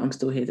too short. I'm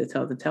still here to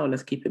tell the tale.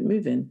 Let's keep it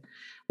moving,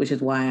 which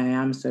is why I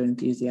am so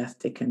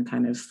enthusiastic and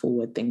kind of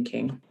forward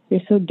thinking.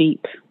 You're so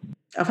deep.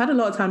 I've had a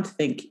lot of time to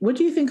think. What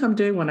do you think I'm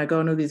doing when I go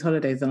on all these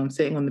holidays and I'm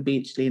sitting on the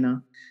beach,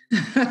 Lena?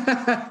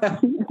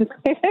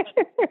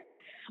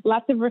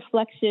 Lots of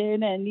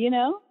reflection and,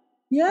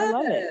 I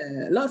love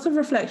it. Lots of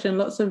reflection,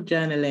 lots of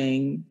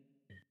journaling.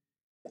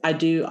 I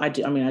do. I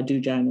mean, I do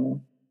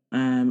journal.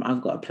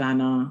 I've got a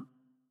planner.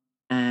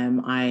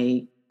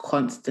 I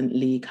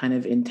constantly kind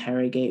of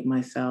interrogate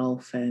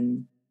myself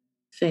and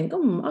think,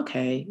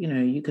 okay,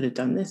 you could have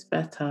done this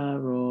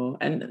better,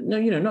 and no,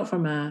 not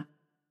from a,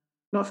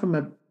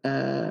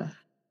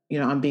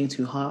 I'm being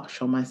too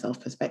harsh on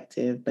myself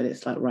perspective, but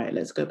it's like, right,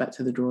 let's go back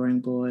to the drawing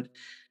board.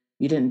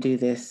 You didn't do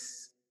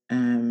this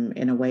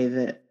in a way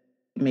that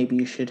maybe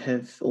you should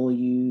have, or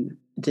you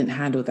didn't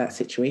handle that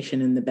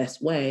situation in the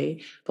best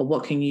way, but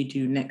what can you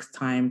do next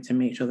time to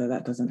make sure that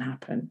that doesn't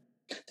happen?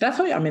 Did I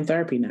tell you I'm in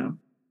therapy now?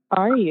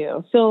 Are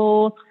you?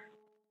 So,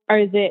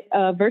 is it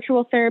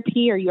virtual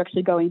therapy? Or are you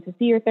actually going to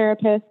see your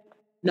therapist?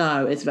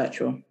 No, it's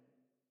virtual.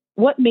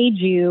 What made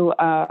you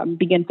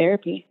begin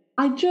therapy?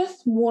 I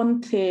just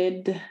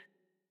wanted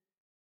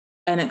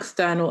an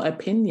external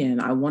opinion.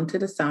 I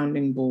wanted a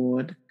sounding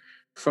board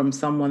from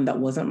someone that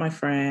wasn't my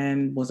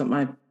friend, wasn't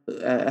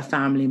a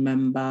family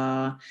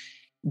member,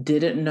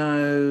 didn't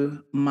know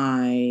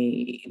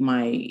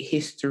my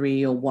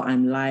history or what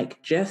I'm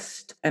like,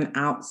 just an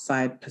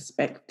outside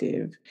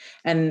perspective.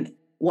 And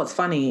what's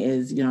funny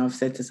is, I've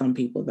said to some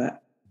people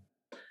that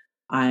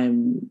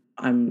I'm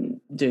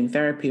doing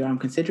therapy or I'm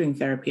considering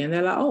therapy, and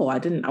they're like, oh, I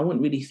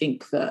wouldn't really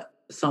think that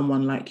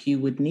someone like you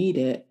would need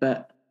it.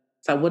 But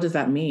so what does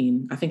that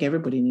mean? I think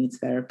everybody needs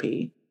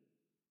therapy.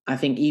 I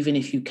think even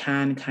if you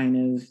can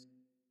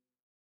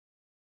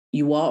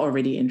you are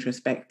already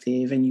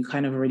introspective and you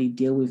kind of already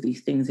deal with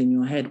these things in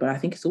your head, but I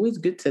think it's always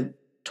good to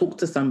talk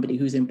to somebody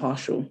who's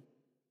impartial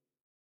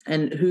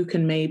and who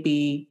can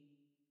maybe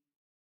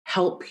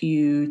help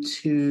you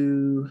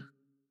to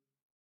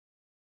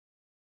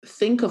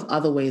think of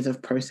other ways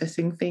of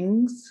processing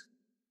things.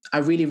 I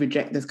really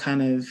reject this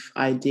kind of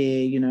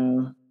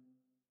idea,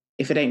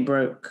 if it ain't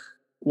broke,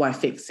 why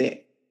fix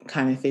it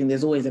kind of thing.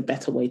 There's always a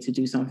better way to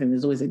do something.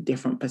 There's always a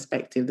different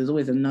perspective. There's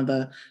always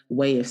another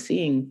way of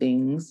seeing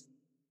things.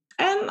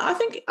 And I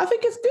think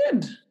it's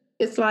good.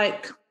 It's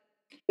like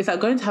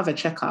going to have a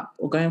checkup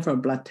or going for a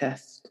blood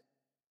test,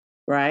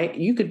 right?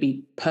 You could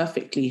be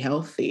perfectly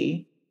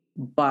healthy,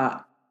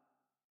 but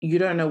you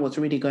don't know what's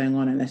really going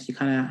on unless you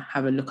kind of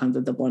have a look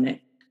under the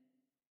bonnet.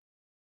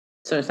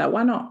 So it's like,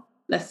 why not?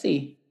 Let's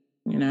see,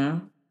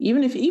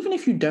 Even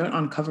if you don't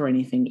uncover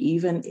anything,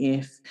 even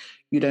if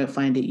you don't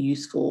find it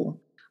useful,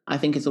 I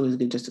think it's always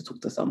good just to talk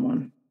to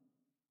someone.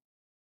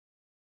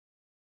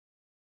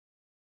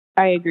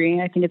 I agree.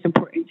 I think it's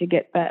important to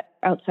get that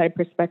outside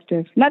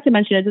perspective. Not to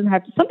mention,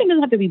 something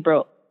doesn't have to be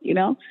broke,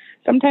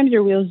 Sometimes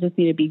your wheels just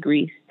need to be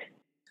greased.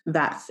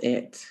 That's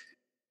it.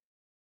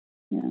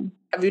 Yeah.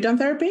 Have you done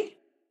therapy?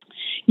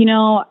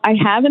 I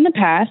have in the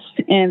past,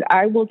 and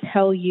I will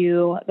tell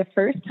you, the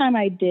first time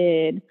I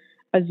did,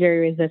 I was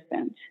very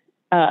resistant.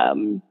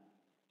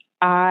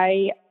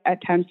 I,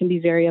 at times, can be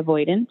very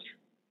avoidant.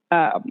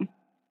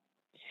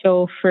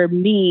 So for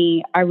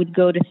me, I would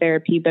go to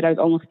therapy, but I was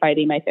almost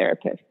fighting my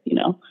therapist,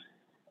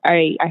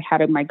 I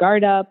had my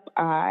guard up.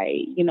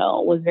 I,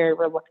 was very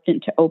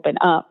reluctant to open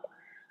up.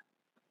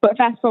 But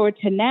fast forward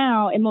to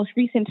now, in most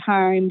recent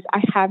times,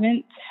 I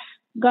haven't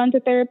gone to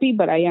therapy,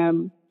 but I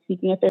am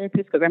seeking a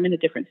therapist because I'm in a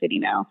different city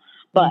now.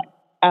 But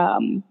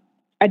I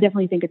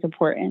definitely think it's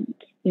important.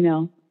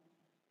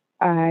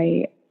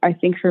 I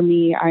think for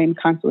me, I am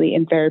constantly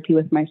in therapy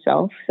with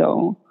myself.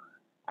 So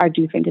I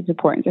do think it's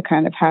important to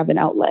kind of have an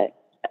outlet.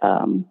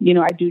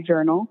 I do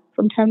journal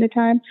from time to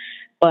time,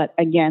 but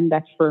again,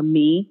 that's for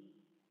me.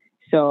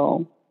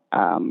 So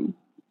I'm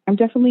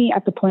definitely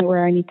at the point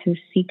where I need to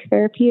seek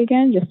therapy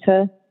again, just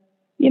to,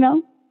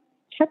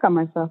 check on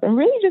myself and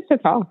really just to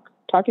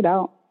talk it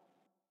out.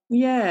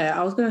 Yeah,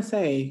 I was going to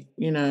say,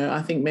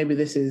 I think maybe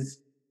this is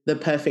the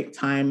perfect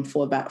time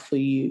for that for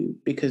you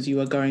because you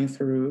are going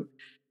through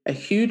a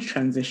huge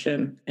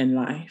transition in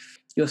life.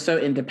 You're so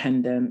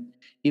independent.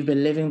 You've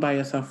been living by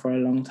yourself for a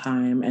long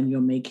time and you're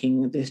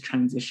making this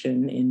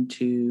transition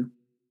into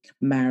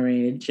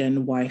marriage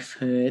and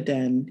wifehood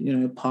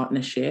and,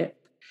 partnership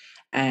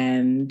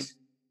and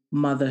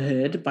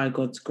motherhood by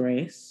God's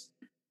grace.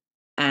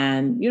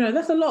 And,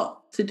 that's a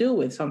lot to deal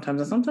with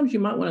sometimes. And sometimes you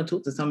might want to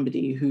talk to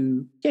somebody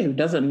who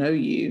doesn't know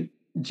you,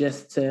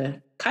 just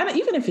to kind of,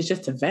 even if it's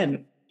just to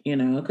vent,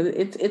 because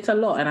it's a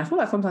lot. And I feel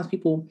like sometimes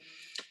people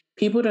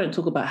don't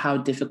talk about how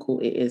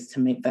difficult it is to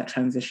make that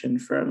transition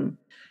from,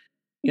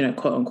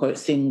 quote unquote,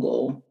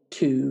 single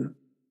to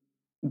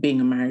being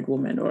a married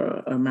woman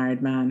or a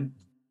married man.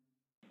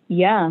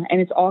 Yeah, and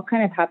it's all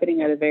kind of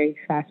happening at a very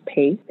fast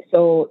pace.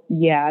 So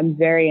yeah, I'm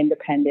very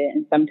independent,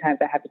 and sometimes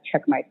I have to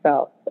check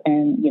myself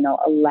and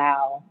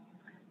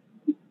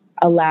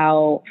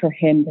allow for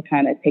him to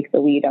kind of take the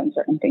lead on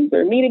certain things,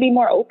 or me to be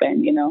more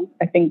open.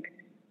 I think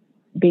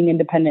being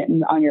independent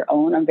and on your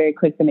own, I'm very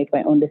quick to make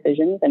my own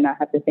decisions and not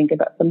have to think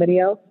about somebody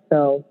else.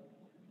 So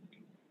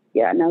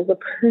yeah, now's the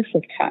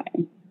perfect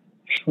time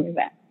for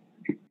that.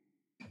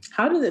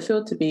 how does it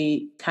feel to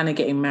be kind of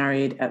getting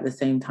married at the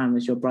same time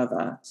as your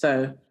brother?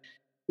 So,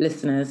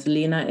 listeners,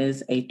 Lena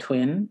is a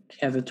twin.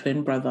 She has a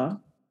twin brother,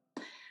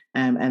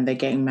 and they're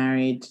getting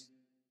married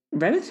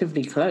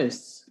relatively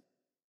close.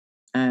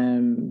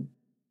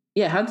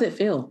 Yeah, how does it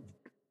feel?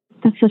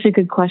 That's such a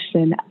good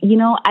question. You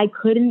know, I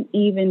couldn't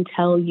even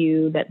tell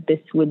you that this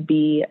would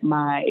be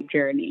my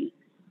journey,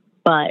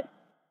 but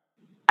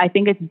I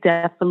think it's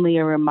definitely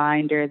a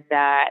reminder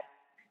that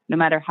no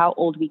matter how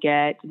old we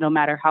get, no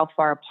matter how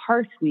far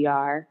apart we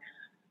are,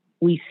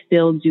 we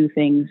still do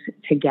things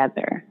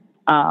together,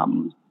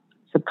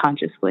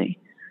 subconsciously.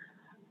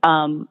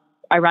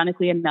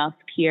 Ironically enough,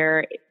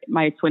 Pierre,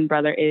 my twin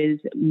brother, is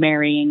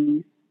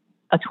marrying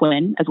a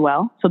twin as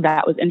well. So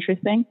that was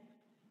interesting.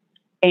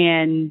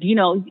 And, you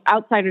know,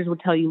 outsiders would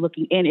tell you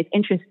looking in, it's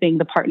interesting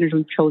the partners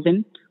we've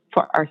chosen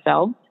for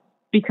ourselves,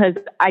 because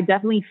I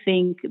definitely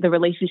think the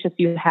relationships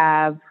you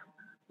have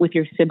with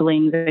your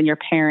siblings and your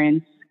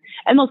parents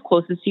and those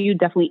closest to you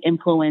definitely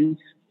influence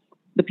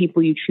the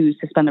people you choose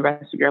to spend the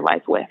rest of your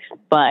life with.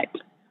 But,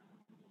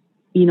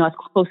 you know, as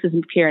close as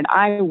Pierre and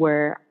I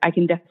were, I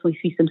can definitely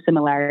see some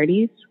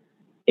similarities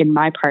in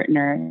my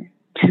partner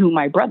to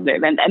my brother.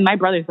 And my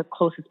brother is the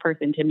closest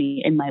person to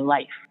me in my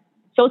life.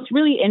 So it's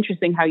really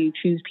interesting how you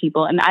choose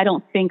people. And I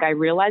don't think I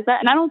realized that.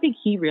 And I don't think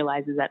he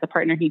realizes that. The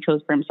partner he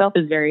chose for himself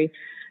is very,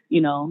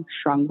 you know,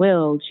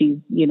 strong-willed. She's,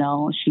 you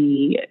know,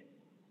 she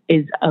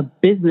is a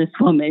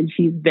businesswoman.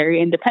 She's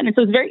very independent.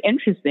 So it's very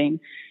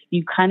interesting.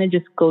 You kind of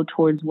just go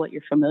towards what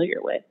you're familiar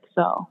with.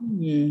 So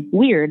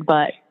weird,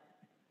 but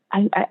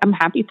I'm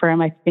happy for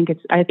him. I think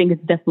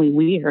it's definitely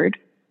weird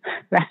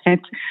that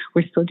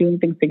we're still doing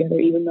things together,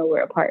 even though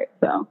we're apart.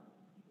 So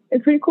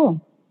it's pretty cool.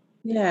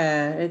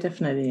 Yeah, it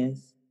definitely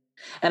is.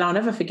 And I'll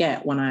never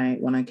forget when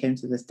I came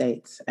to the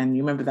States, and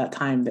you remember that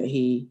time that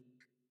he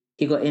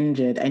got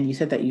injured and you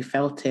said that you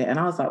felt it. And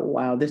I was like,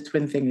 wow, this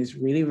twin thing is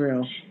really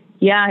real.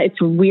 Yeah,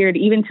 it's weird.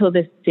 Even till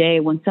this day,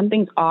 when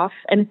something's off,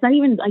 and it's not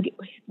even like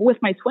with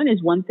my twin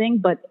is one thing,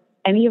 but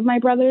any of my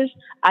brothers,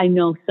 I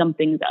know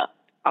something's up.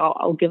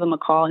 I'll give them a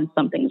call and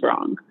something's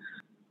wrong.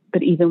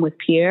 But even with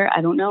Pierre,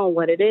 I don't know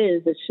what it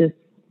is. It's just,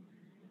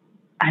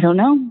 I don't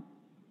know.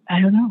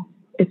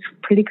 It's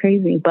pretty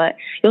crazy, but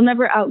you'll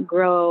never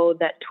outgrow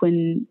that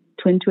twin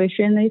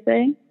tuition, they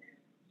say.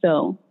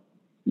 So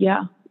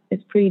yeah,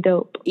 it's pretty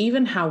dope.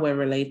 Even how we're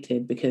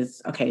related,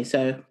 because, okay,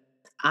 so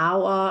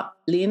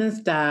Lena's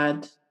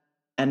dad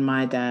and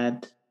my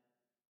dad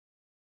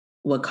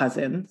were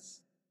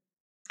cousins,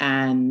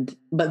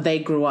 but they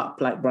grew up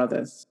like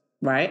brothers,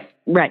 right?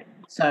 Right.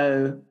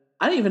 So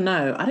I don't even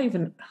know.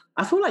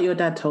 I feel like your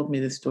dad told me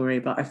this story,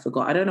 but I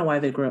forgot. I don't know why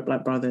they grew up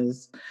like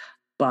brothers,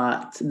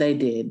 but they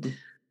did.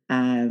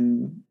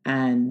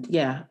 And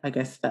yeah, I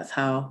guess that's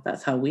how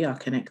we are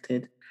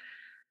connected,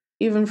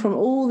 even from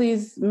all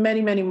these many,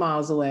 many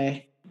miles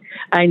away.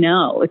 I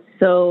know, it's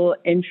so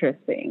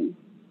interesting,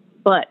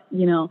 but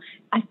you know,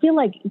 I feel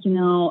like, you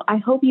know, I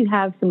hope you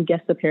have some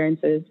guest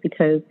appearances,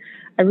 because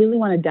I really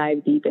want to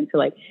dive deep into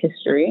like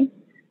history,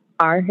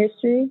 our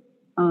history.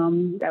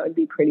 That would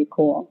be pretty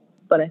cool.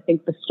 But I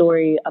think the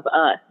story of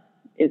us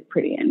is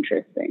pretty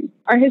interesting.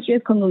 Our history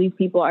as Congolese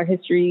people, our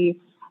history,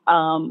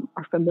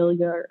 our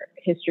familiar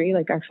history,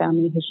 like our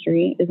family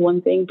history is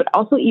one thing, but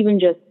also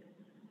even just,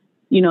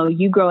 you know,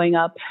 you growing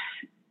up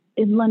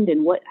in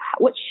London, what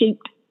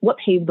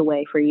paved the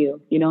way for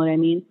you? You know what I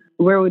mean?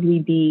 Where would we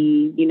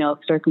be, you know, if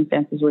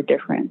circumstances were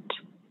different?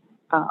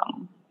 So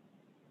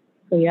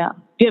yeah.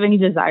 Do you have any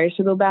desires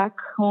to go back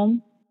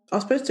home? I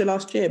was supposed to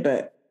last year,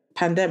 but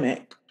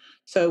pandemic.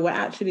 So we're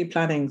actually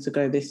planning to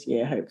go this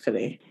year,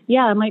 hopefully.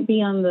 Yeah, it might be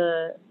on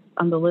the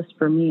list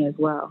for me as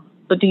well.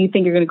 But do you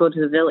think you're going to go to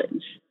the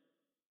village?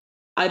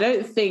 I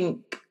don't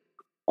think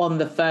on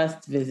the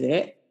first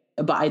visit,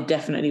 but I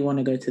definitely want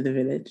to go to the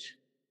village.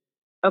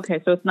 Okay,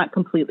 so it's not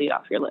completely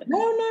off your list.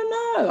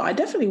 No. I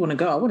definitely want to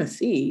go. I want to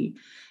see,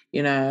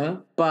 you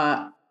know,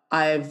 but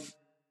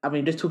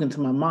just talking to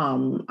my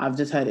mom, I've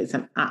just heard it's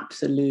an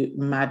absolute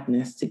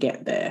madness to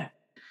get there.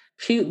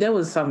 There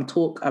was some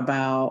talk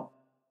about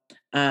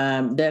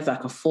there's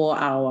like a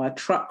 4-hour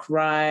truck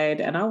ride,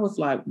 and I was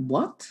like,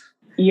 what?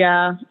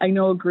 Yeah, I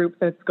know a group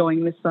that's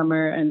going this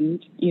summer,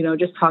 and, you know,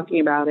 just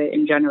talking about it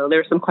in general, there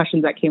were some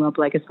questions that came up,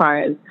 like as far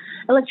as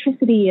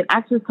electricity and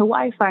access to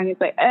Wi-Fi, and it's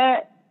like,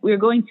 we're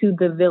going to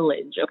the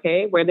village,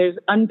 okay, where there's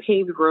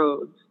unpaved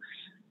roads,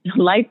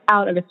 lights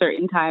out at a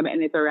certain time,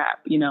 and it's a wrap,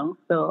 you know?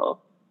 So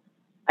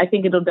I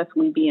think it'll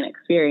definitely be an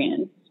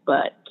experience,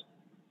 but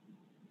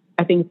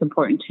I think it's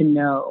important to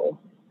know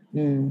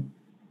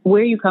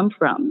where you come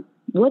from.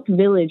 What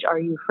village are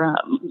you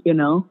from, you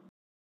know?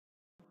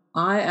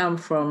 I am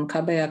from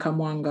Kabeya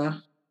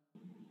Kamwanga.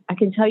 I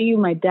can tell you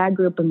my dad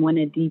grew up in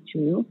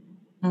Weneditu.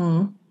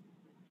 Mm.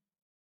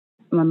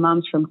 My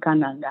mom's from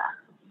Kananga.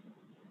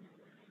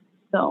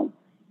 So,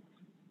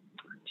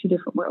 2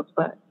 different worlds.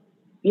 But,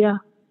 yeah,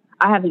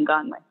 I haven't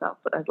gone myself,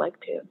 but I'd like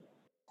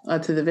to.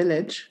 To the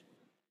village?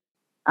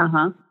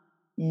 Uh-huh.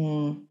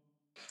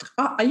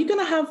 Are you going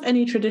to have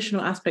any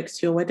traditional aspects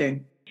to your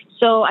wedding?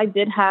 So I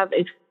did have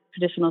a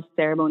traditional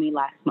ceremony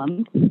last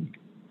month.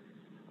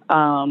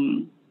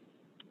 And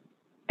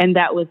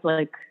that was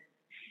like,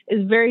 it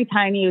was very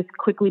tiny. It was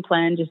quickly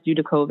planned just due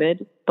to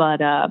COVID.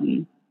 But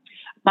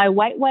my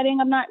white wedding,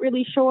 I'm not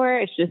really sure.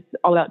 It's just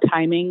all about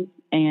timing.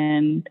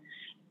 And,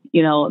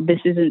 you know, this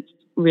isn't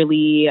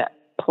really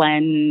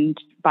planned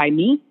by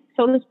me,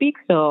 so to speak.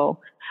 So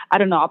I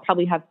don't know. I'll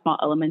probably have small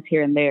elements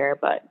here and there,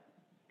 but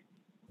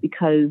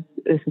because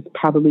this is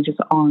probably just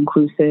all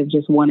inclusive,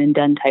 just one and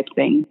done type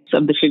thing. So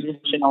the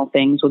traditional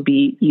things would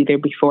be either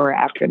before or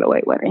after the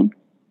white wedding.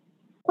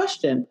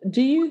 Question: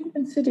 do you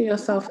consider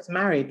yourself as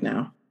married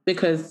now?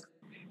 Because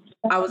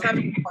I was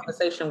having a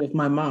conversation with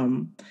my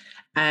mum,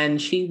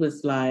 and she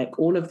was like,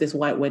 all of this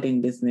white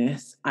wedding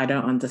business, I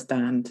don't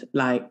understand.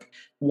 Like,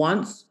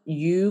 once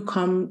you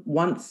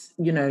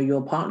know,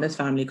 your partner's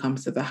family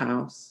comes to the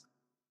house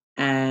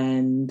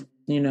and,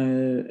 you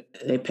know,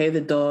 they pay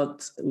the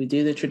dot, we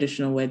do the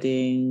traditional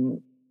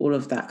wedding, all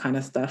of that kind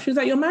of stuff. She was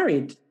like, you're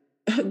married.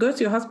 Go to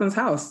your husband's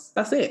house.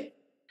 That's it.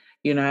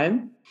 You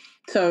know?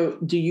 So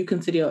do you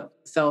consider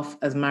yourself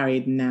as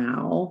married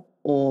now,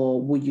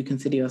 or would you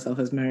consider yourself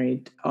as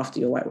married after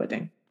your white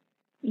wedding?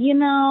 You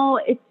know,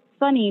 it's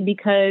funny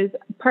because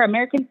per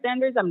American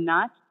standards, I'm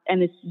not.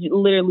 And it's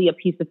literally a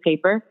piece of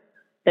paper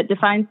that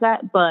defines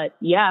that. But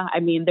yeah, I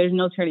mean, there's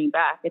no turning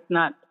back. It's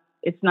not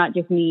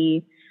just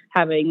me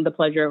having the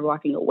pleasure of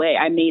walking away.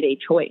 I made a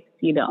choice,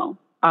 you know.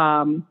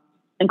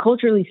 And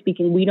culturally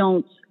speaking, we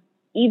don't,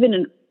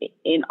 even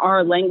in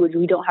our language,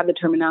 we don't have the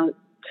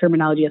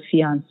terminology of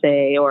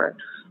fiance or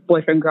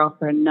boyfriend,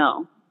 girlfriend.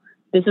 No.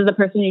 This is the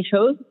person you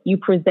chose. You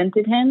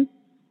presented him.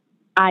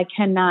 I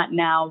cannot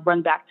now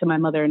run back to my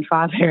mother and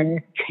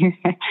father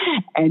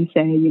and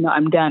say, you know,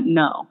 I'm done.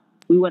 No,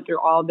 we went through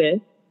all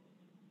this.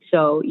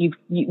 So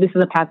this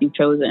is a path you've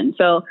chosen.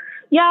 So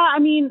yeah, I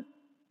mean,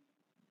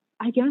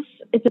 I guess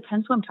it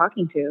depends who I'm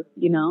talking to,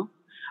 you know.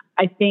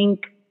 I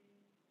think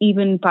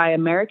even by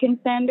American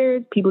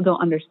standards, people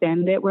don't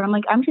understand it, where I'm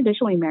like, I'm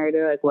traditionally married.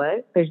 They're like,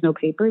 what? There's no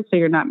papers, so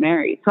you're not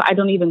married. So I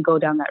don't even go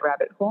down that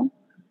rabbit hole.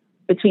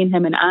 Between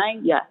him and I,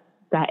 yes,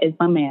 that is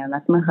my man.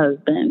 That's my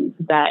husband.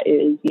 That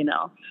is, you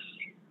know,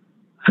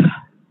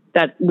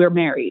 that we're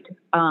married.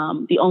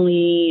 The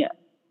only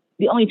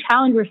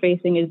challenge we're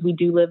facing is we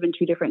do live in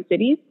two different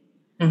cities.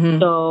 Mm-hmm.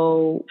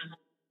 So,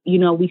 you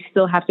know, we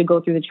still have to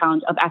go through the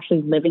challenge of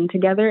actually living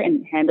together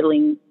and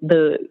handling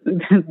the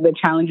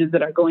challenges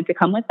that are going to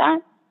come with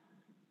that.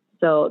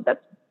 So that's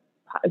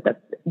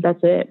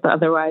it. But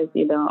otherwise,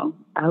 you know,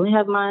 I only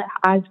have my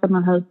eyes for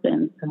my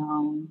husband.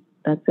 So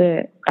that's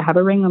it. I have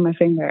a ring on my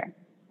finger.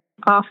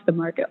 Off the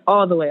market,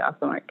 all the way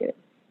off the market.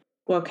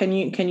 Well, can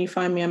you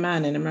find me a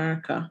man in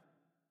America?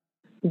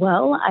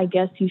 Well, I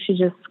guess you should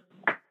just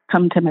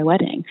come to my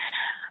wedding.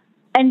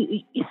 And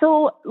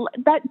so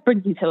that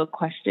brings me to a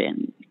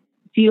question.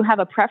 Do you have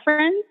a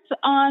preference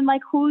on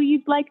like who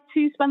you'd like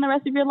to spend the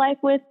rest of your life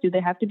with? Do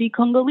they have to be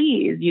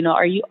Congolese? You know,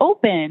 are you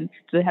open?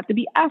 Do they have to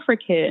be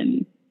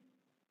African?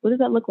 What does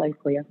that look like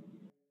for you?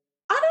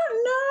 I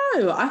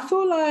don't know. I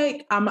feel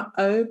like I'm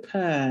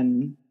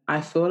open.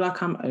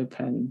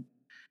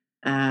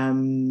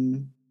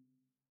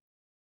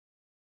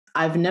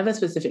 I've never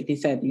specifically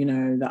said, you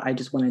know, that I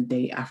just want to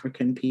date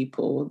African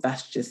people.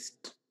 That's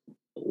just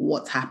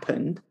what's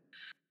happened.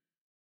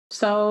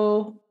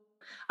 So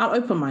I'm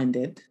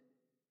open-minded.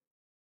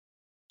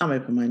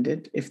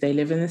 If they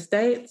live in the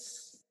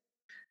States,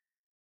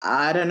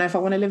 I don't know if I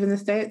want to live in the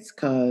States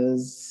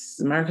because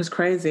America's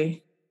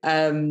crazy.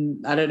 I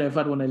don't know if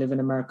I'd want to live in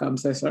America. I'm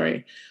so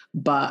sorry.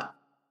 But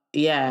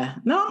yeah,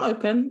 no, I'm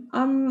open.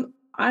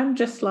 I'm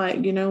just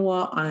like, you know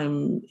what?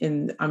 I'm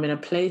in a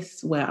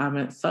place where I'm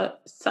at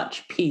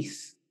such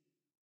peace.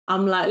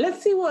 I'm like,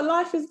 let's see what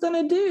life is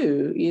going to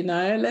do. You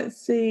know, let's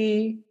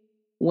see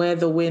where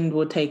the wind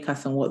will take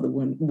us and what the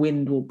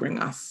wind will bring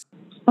us.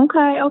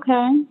 Okay.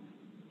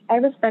 I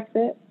respect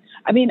it.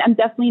 I mean, I'm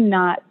definitely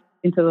not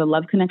into the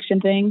love connection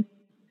thing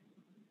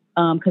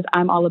because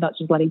I'm all about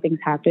just letting things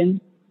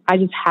happen. I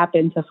just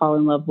happened to fall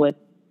in love with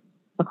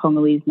a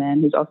Congolese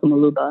man who's also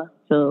Maluba.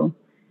 So,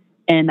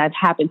 and I've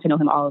happened to know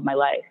him all of my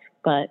life,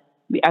 but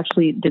we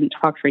actually didn't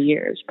talk for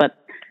years. But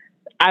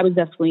I'm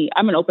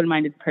an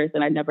open-minded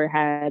person. I never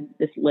had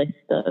this list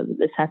of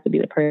this has to be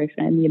the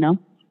person, you know.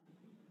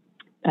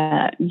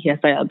 Yes,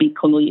 I'll be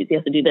Congolese. He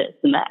has to do this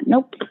and that.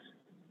 Nope.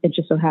 It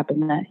just so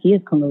happened that he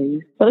is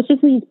Congolese. So it's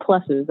just these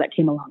pluses that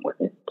came along with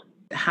it.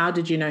 How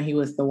did you know he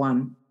was the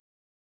one?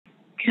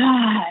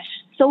 Gosh.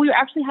 So we were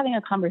actually having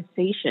a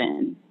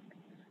conversation.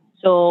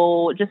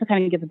 So just to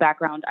kind of give the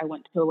background, I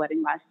went to a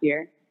wedding last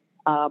year,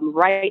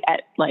 right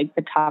at like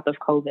the top of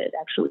COVID,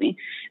 actually.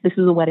 This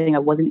is a wedding I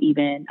wasn't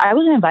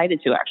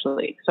invited to,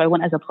 actually. So I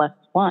went as a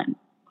 +1.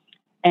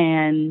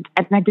 And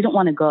I didn't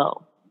want to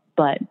go.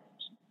 But,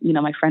 you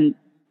know, my friend,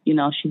 you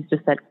know, she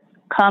just said,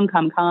 come.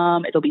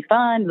 It'll be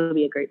fun. It'll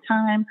be a great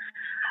time.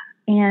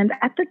 And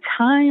at the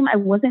time, I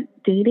wasn't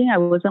dating. I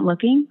wasn't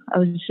looking. I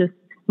was just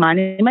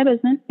minding my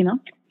business, you know.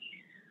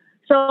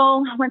 So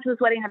I went to this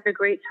wedding, had a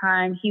great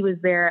time. He was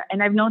there.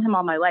 And I've known him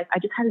all my life. I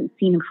just hadn't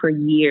seen him for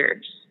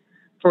years.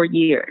 for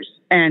years.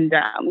 And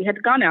we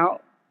had gone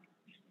out.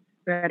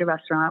 We're at a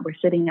restaurant. We're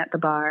sitting at the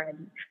bar.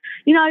 And,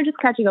 I was just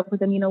catching up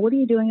with him. What are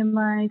you doing in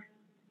life?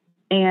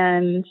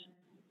 And,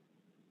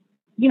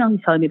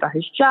 he's telling me about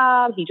his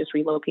job. He just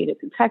relocated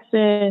to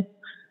Texas.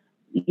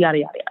 Yada, yada,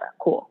 yada.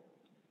 Cool.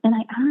 And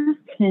I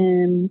asked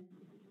him,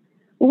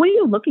 well, what are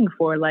you looking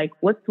for? Like,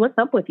 what's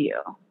up with you?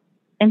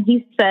 And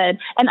he said,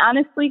 and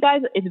honestly,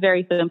 guys, it's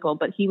very simple,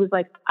 but he was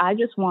like, I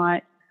just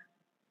want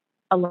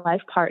a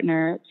life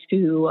partner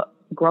to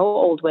grow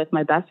old with,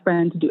 my best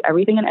friend, to do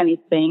everything and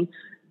anything.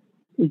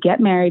 We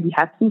get married, we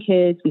have some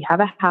kids, we have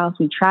a house,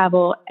 we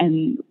travel,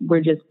 and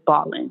we're just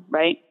balling,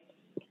 right?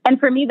 And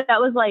for me,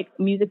 that was like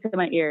music to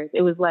my ears.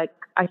 It was like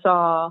I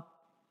saw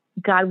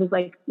God was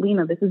like,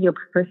 Lena, this is your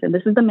person.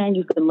 This is the man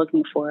you've been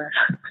looking for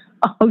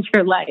all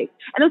your life.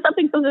 And it was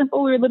something so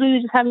simple. We were literally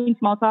just having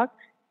small talk.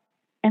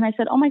 And I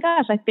said, oh my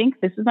gosh, I think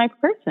this is my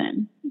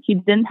person. He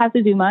didn't have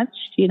to do much,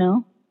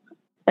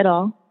 at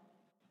all.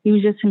 He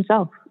was just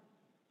himself.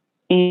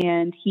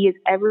 And he is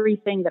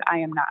everything that I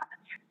am not.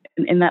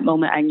 And in that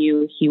moment, I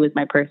knew he was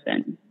my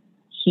person.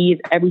 He is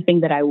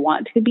everything that I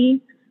want to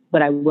be,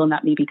 but I will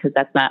not be because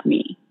that's not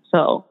me.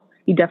 So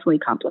he definitely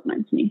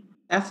compliments me.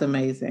 That's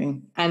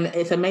amazing. And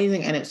it's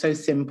amazing and it's so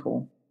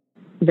simple.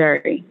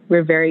 Very.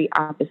 We're very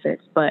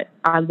opposites. But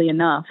oddly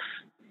enough,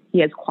 he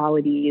has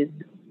qualities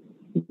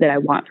that I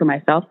want for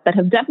myself that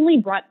have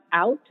definitely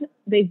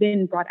they've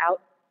been brought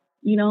out,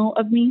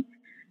 of me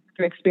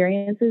through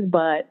experiences.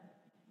 But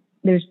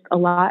there's a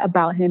lot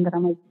about him that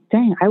I'm like,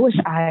 dang, I wish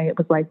I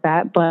was like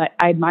that, but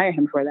I admire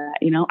him for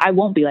that. I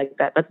won't be like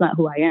that. That's not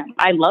who I am.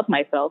 I love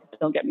myself.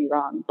 Don't get me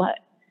wrong, but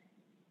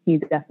he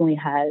definitely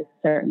has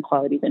certain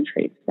qualities and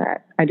traits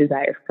that I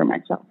desire for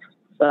myself.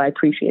 So I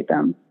appreciate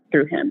them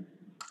through him.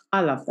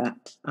 I love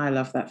that. I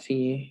love that for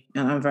you.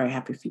 And I'm very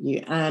happy for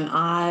you. And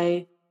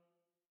I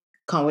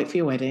can't wait for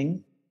your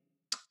wedding.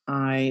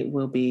 I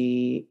will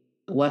be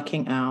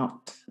working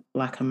out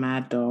like a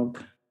mad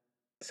dog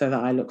so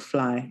that I look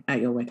fly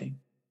at your wedding.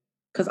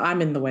 Because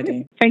I'm in the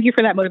wedding. Thank you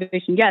for that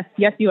motivation. Yes,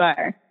 you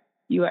are.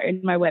 You are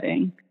in my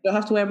wedding. You'll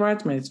have to wear a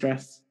bridesmaid's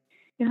dress.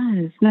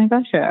 Yes,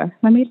 Naivasha,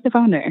 my maid of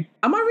honor.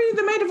 Am I really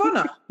the maid of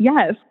honor?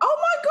 Yes. Oh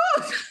my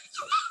God.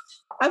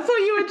 I thought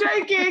you were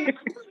joking.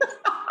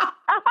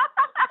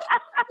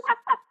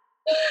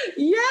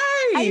 Yay.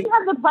 I didn't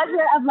have the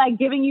pleasure of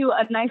giving you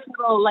a nice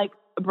little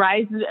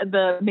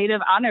the maid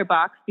of honor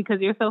box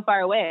because you're so far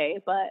away,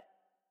 but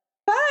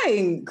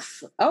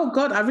thanks. Oh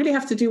God, I really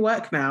have to do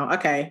work now.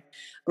 Okay.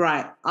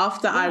 Right.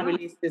 After I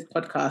release this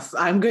podcast,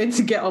 I'm going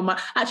to get on my,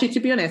 actually, to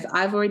be honest,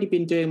 I've already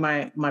been doing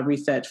my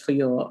research for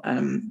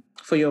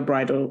your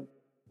bridal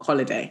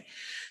holiday.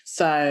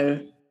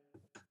 So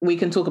we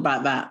can talk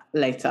about that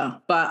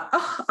later. But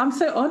I'm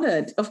so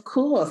honored. Of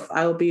course,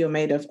 I will be your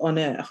maid of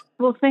honor.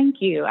 Well,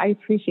 thank you. I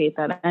appreciate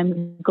that.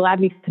 I'm glad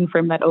we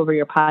confirmed that over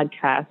your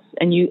podcast.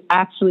 And you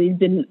actually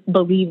didn't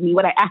believe me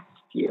when I asked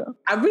you.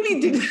 I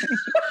really didn't.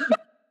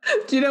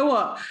 Do you know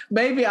what?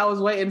 Maybe I was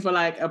waiting for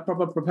a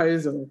proper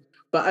proposal.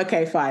 But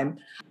okay, fine.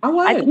 I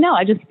won't. No,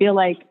 I just feel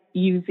like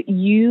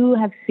you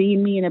have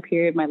seen me in a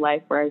period of my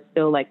life where I was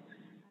still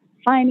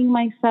finding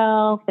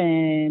myself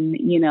and,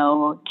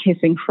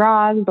 kissing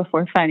frogs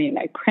before finding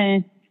my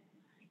prince.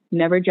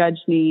 Never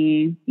judged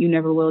me. You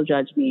never will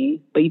judge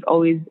me, but you've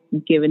always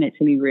given it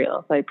to me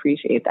real. So I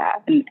appreciate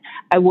that. And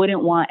I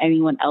wouldn't want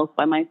anyone else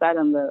by my side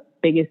on the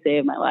biggest day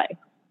of my life.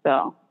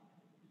 So,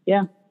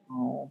 yeah.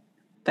 Oh,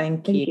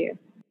 thank you.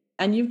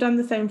 And you've done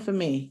the same for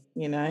me,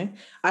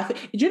 I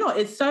think,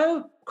 it's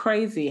so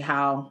crazy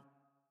how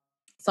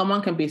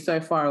someone can be so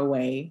far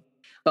away,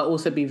 but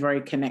also be very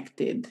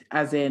connected,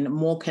 as in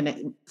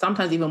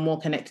sometimes even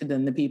more connected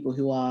than the people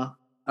who are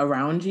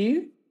around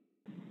you.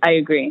 I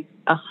agree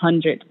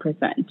 100%.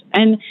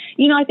 And,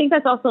 I think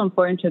that's also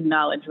important to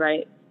acknowledge,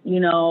 right?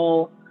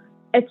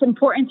 It's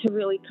important to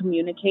really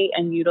communicate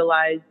and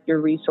utilize your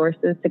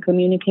resources to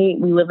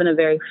communicate. We live in a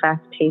very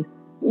fast-paced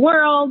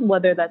world,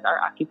 whether that's our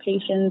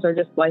occupations or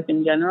just life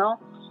in general.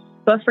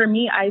 But for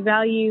me, I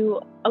value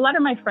a lot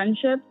of my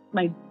friendships,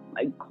 my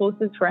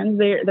closest friends,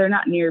 they're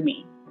not near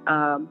me.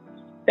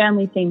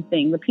 Family, same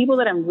thing. The people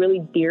that I'm really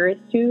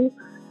dearest to,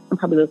 I'm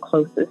probably the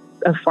closest,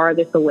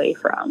 farthest away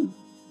from.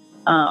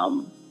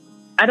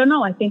 I don't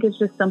know. I think it's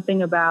just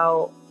something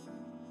about,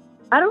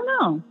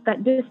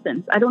 that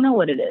distance. I don't know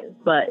what it is,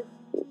 but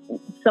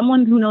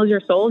someone who knows your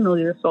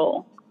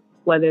soul,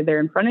 whether they're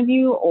in front of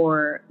you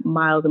or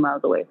miles and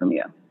miles away from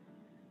you.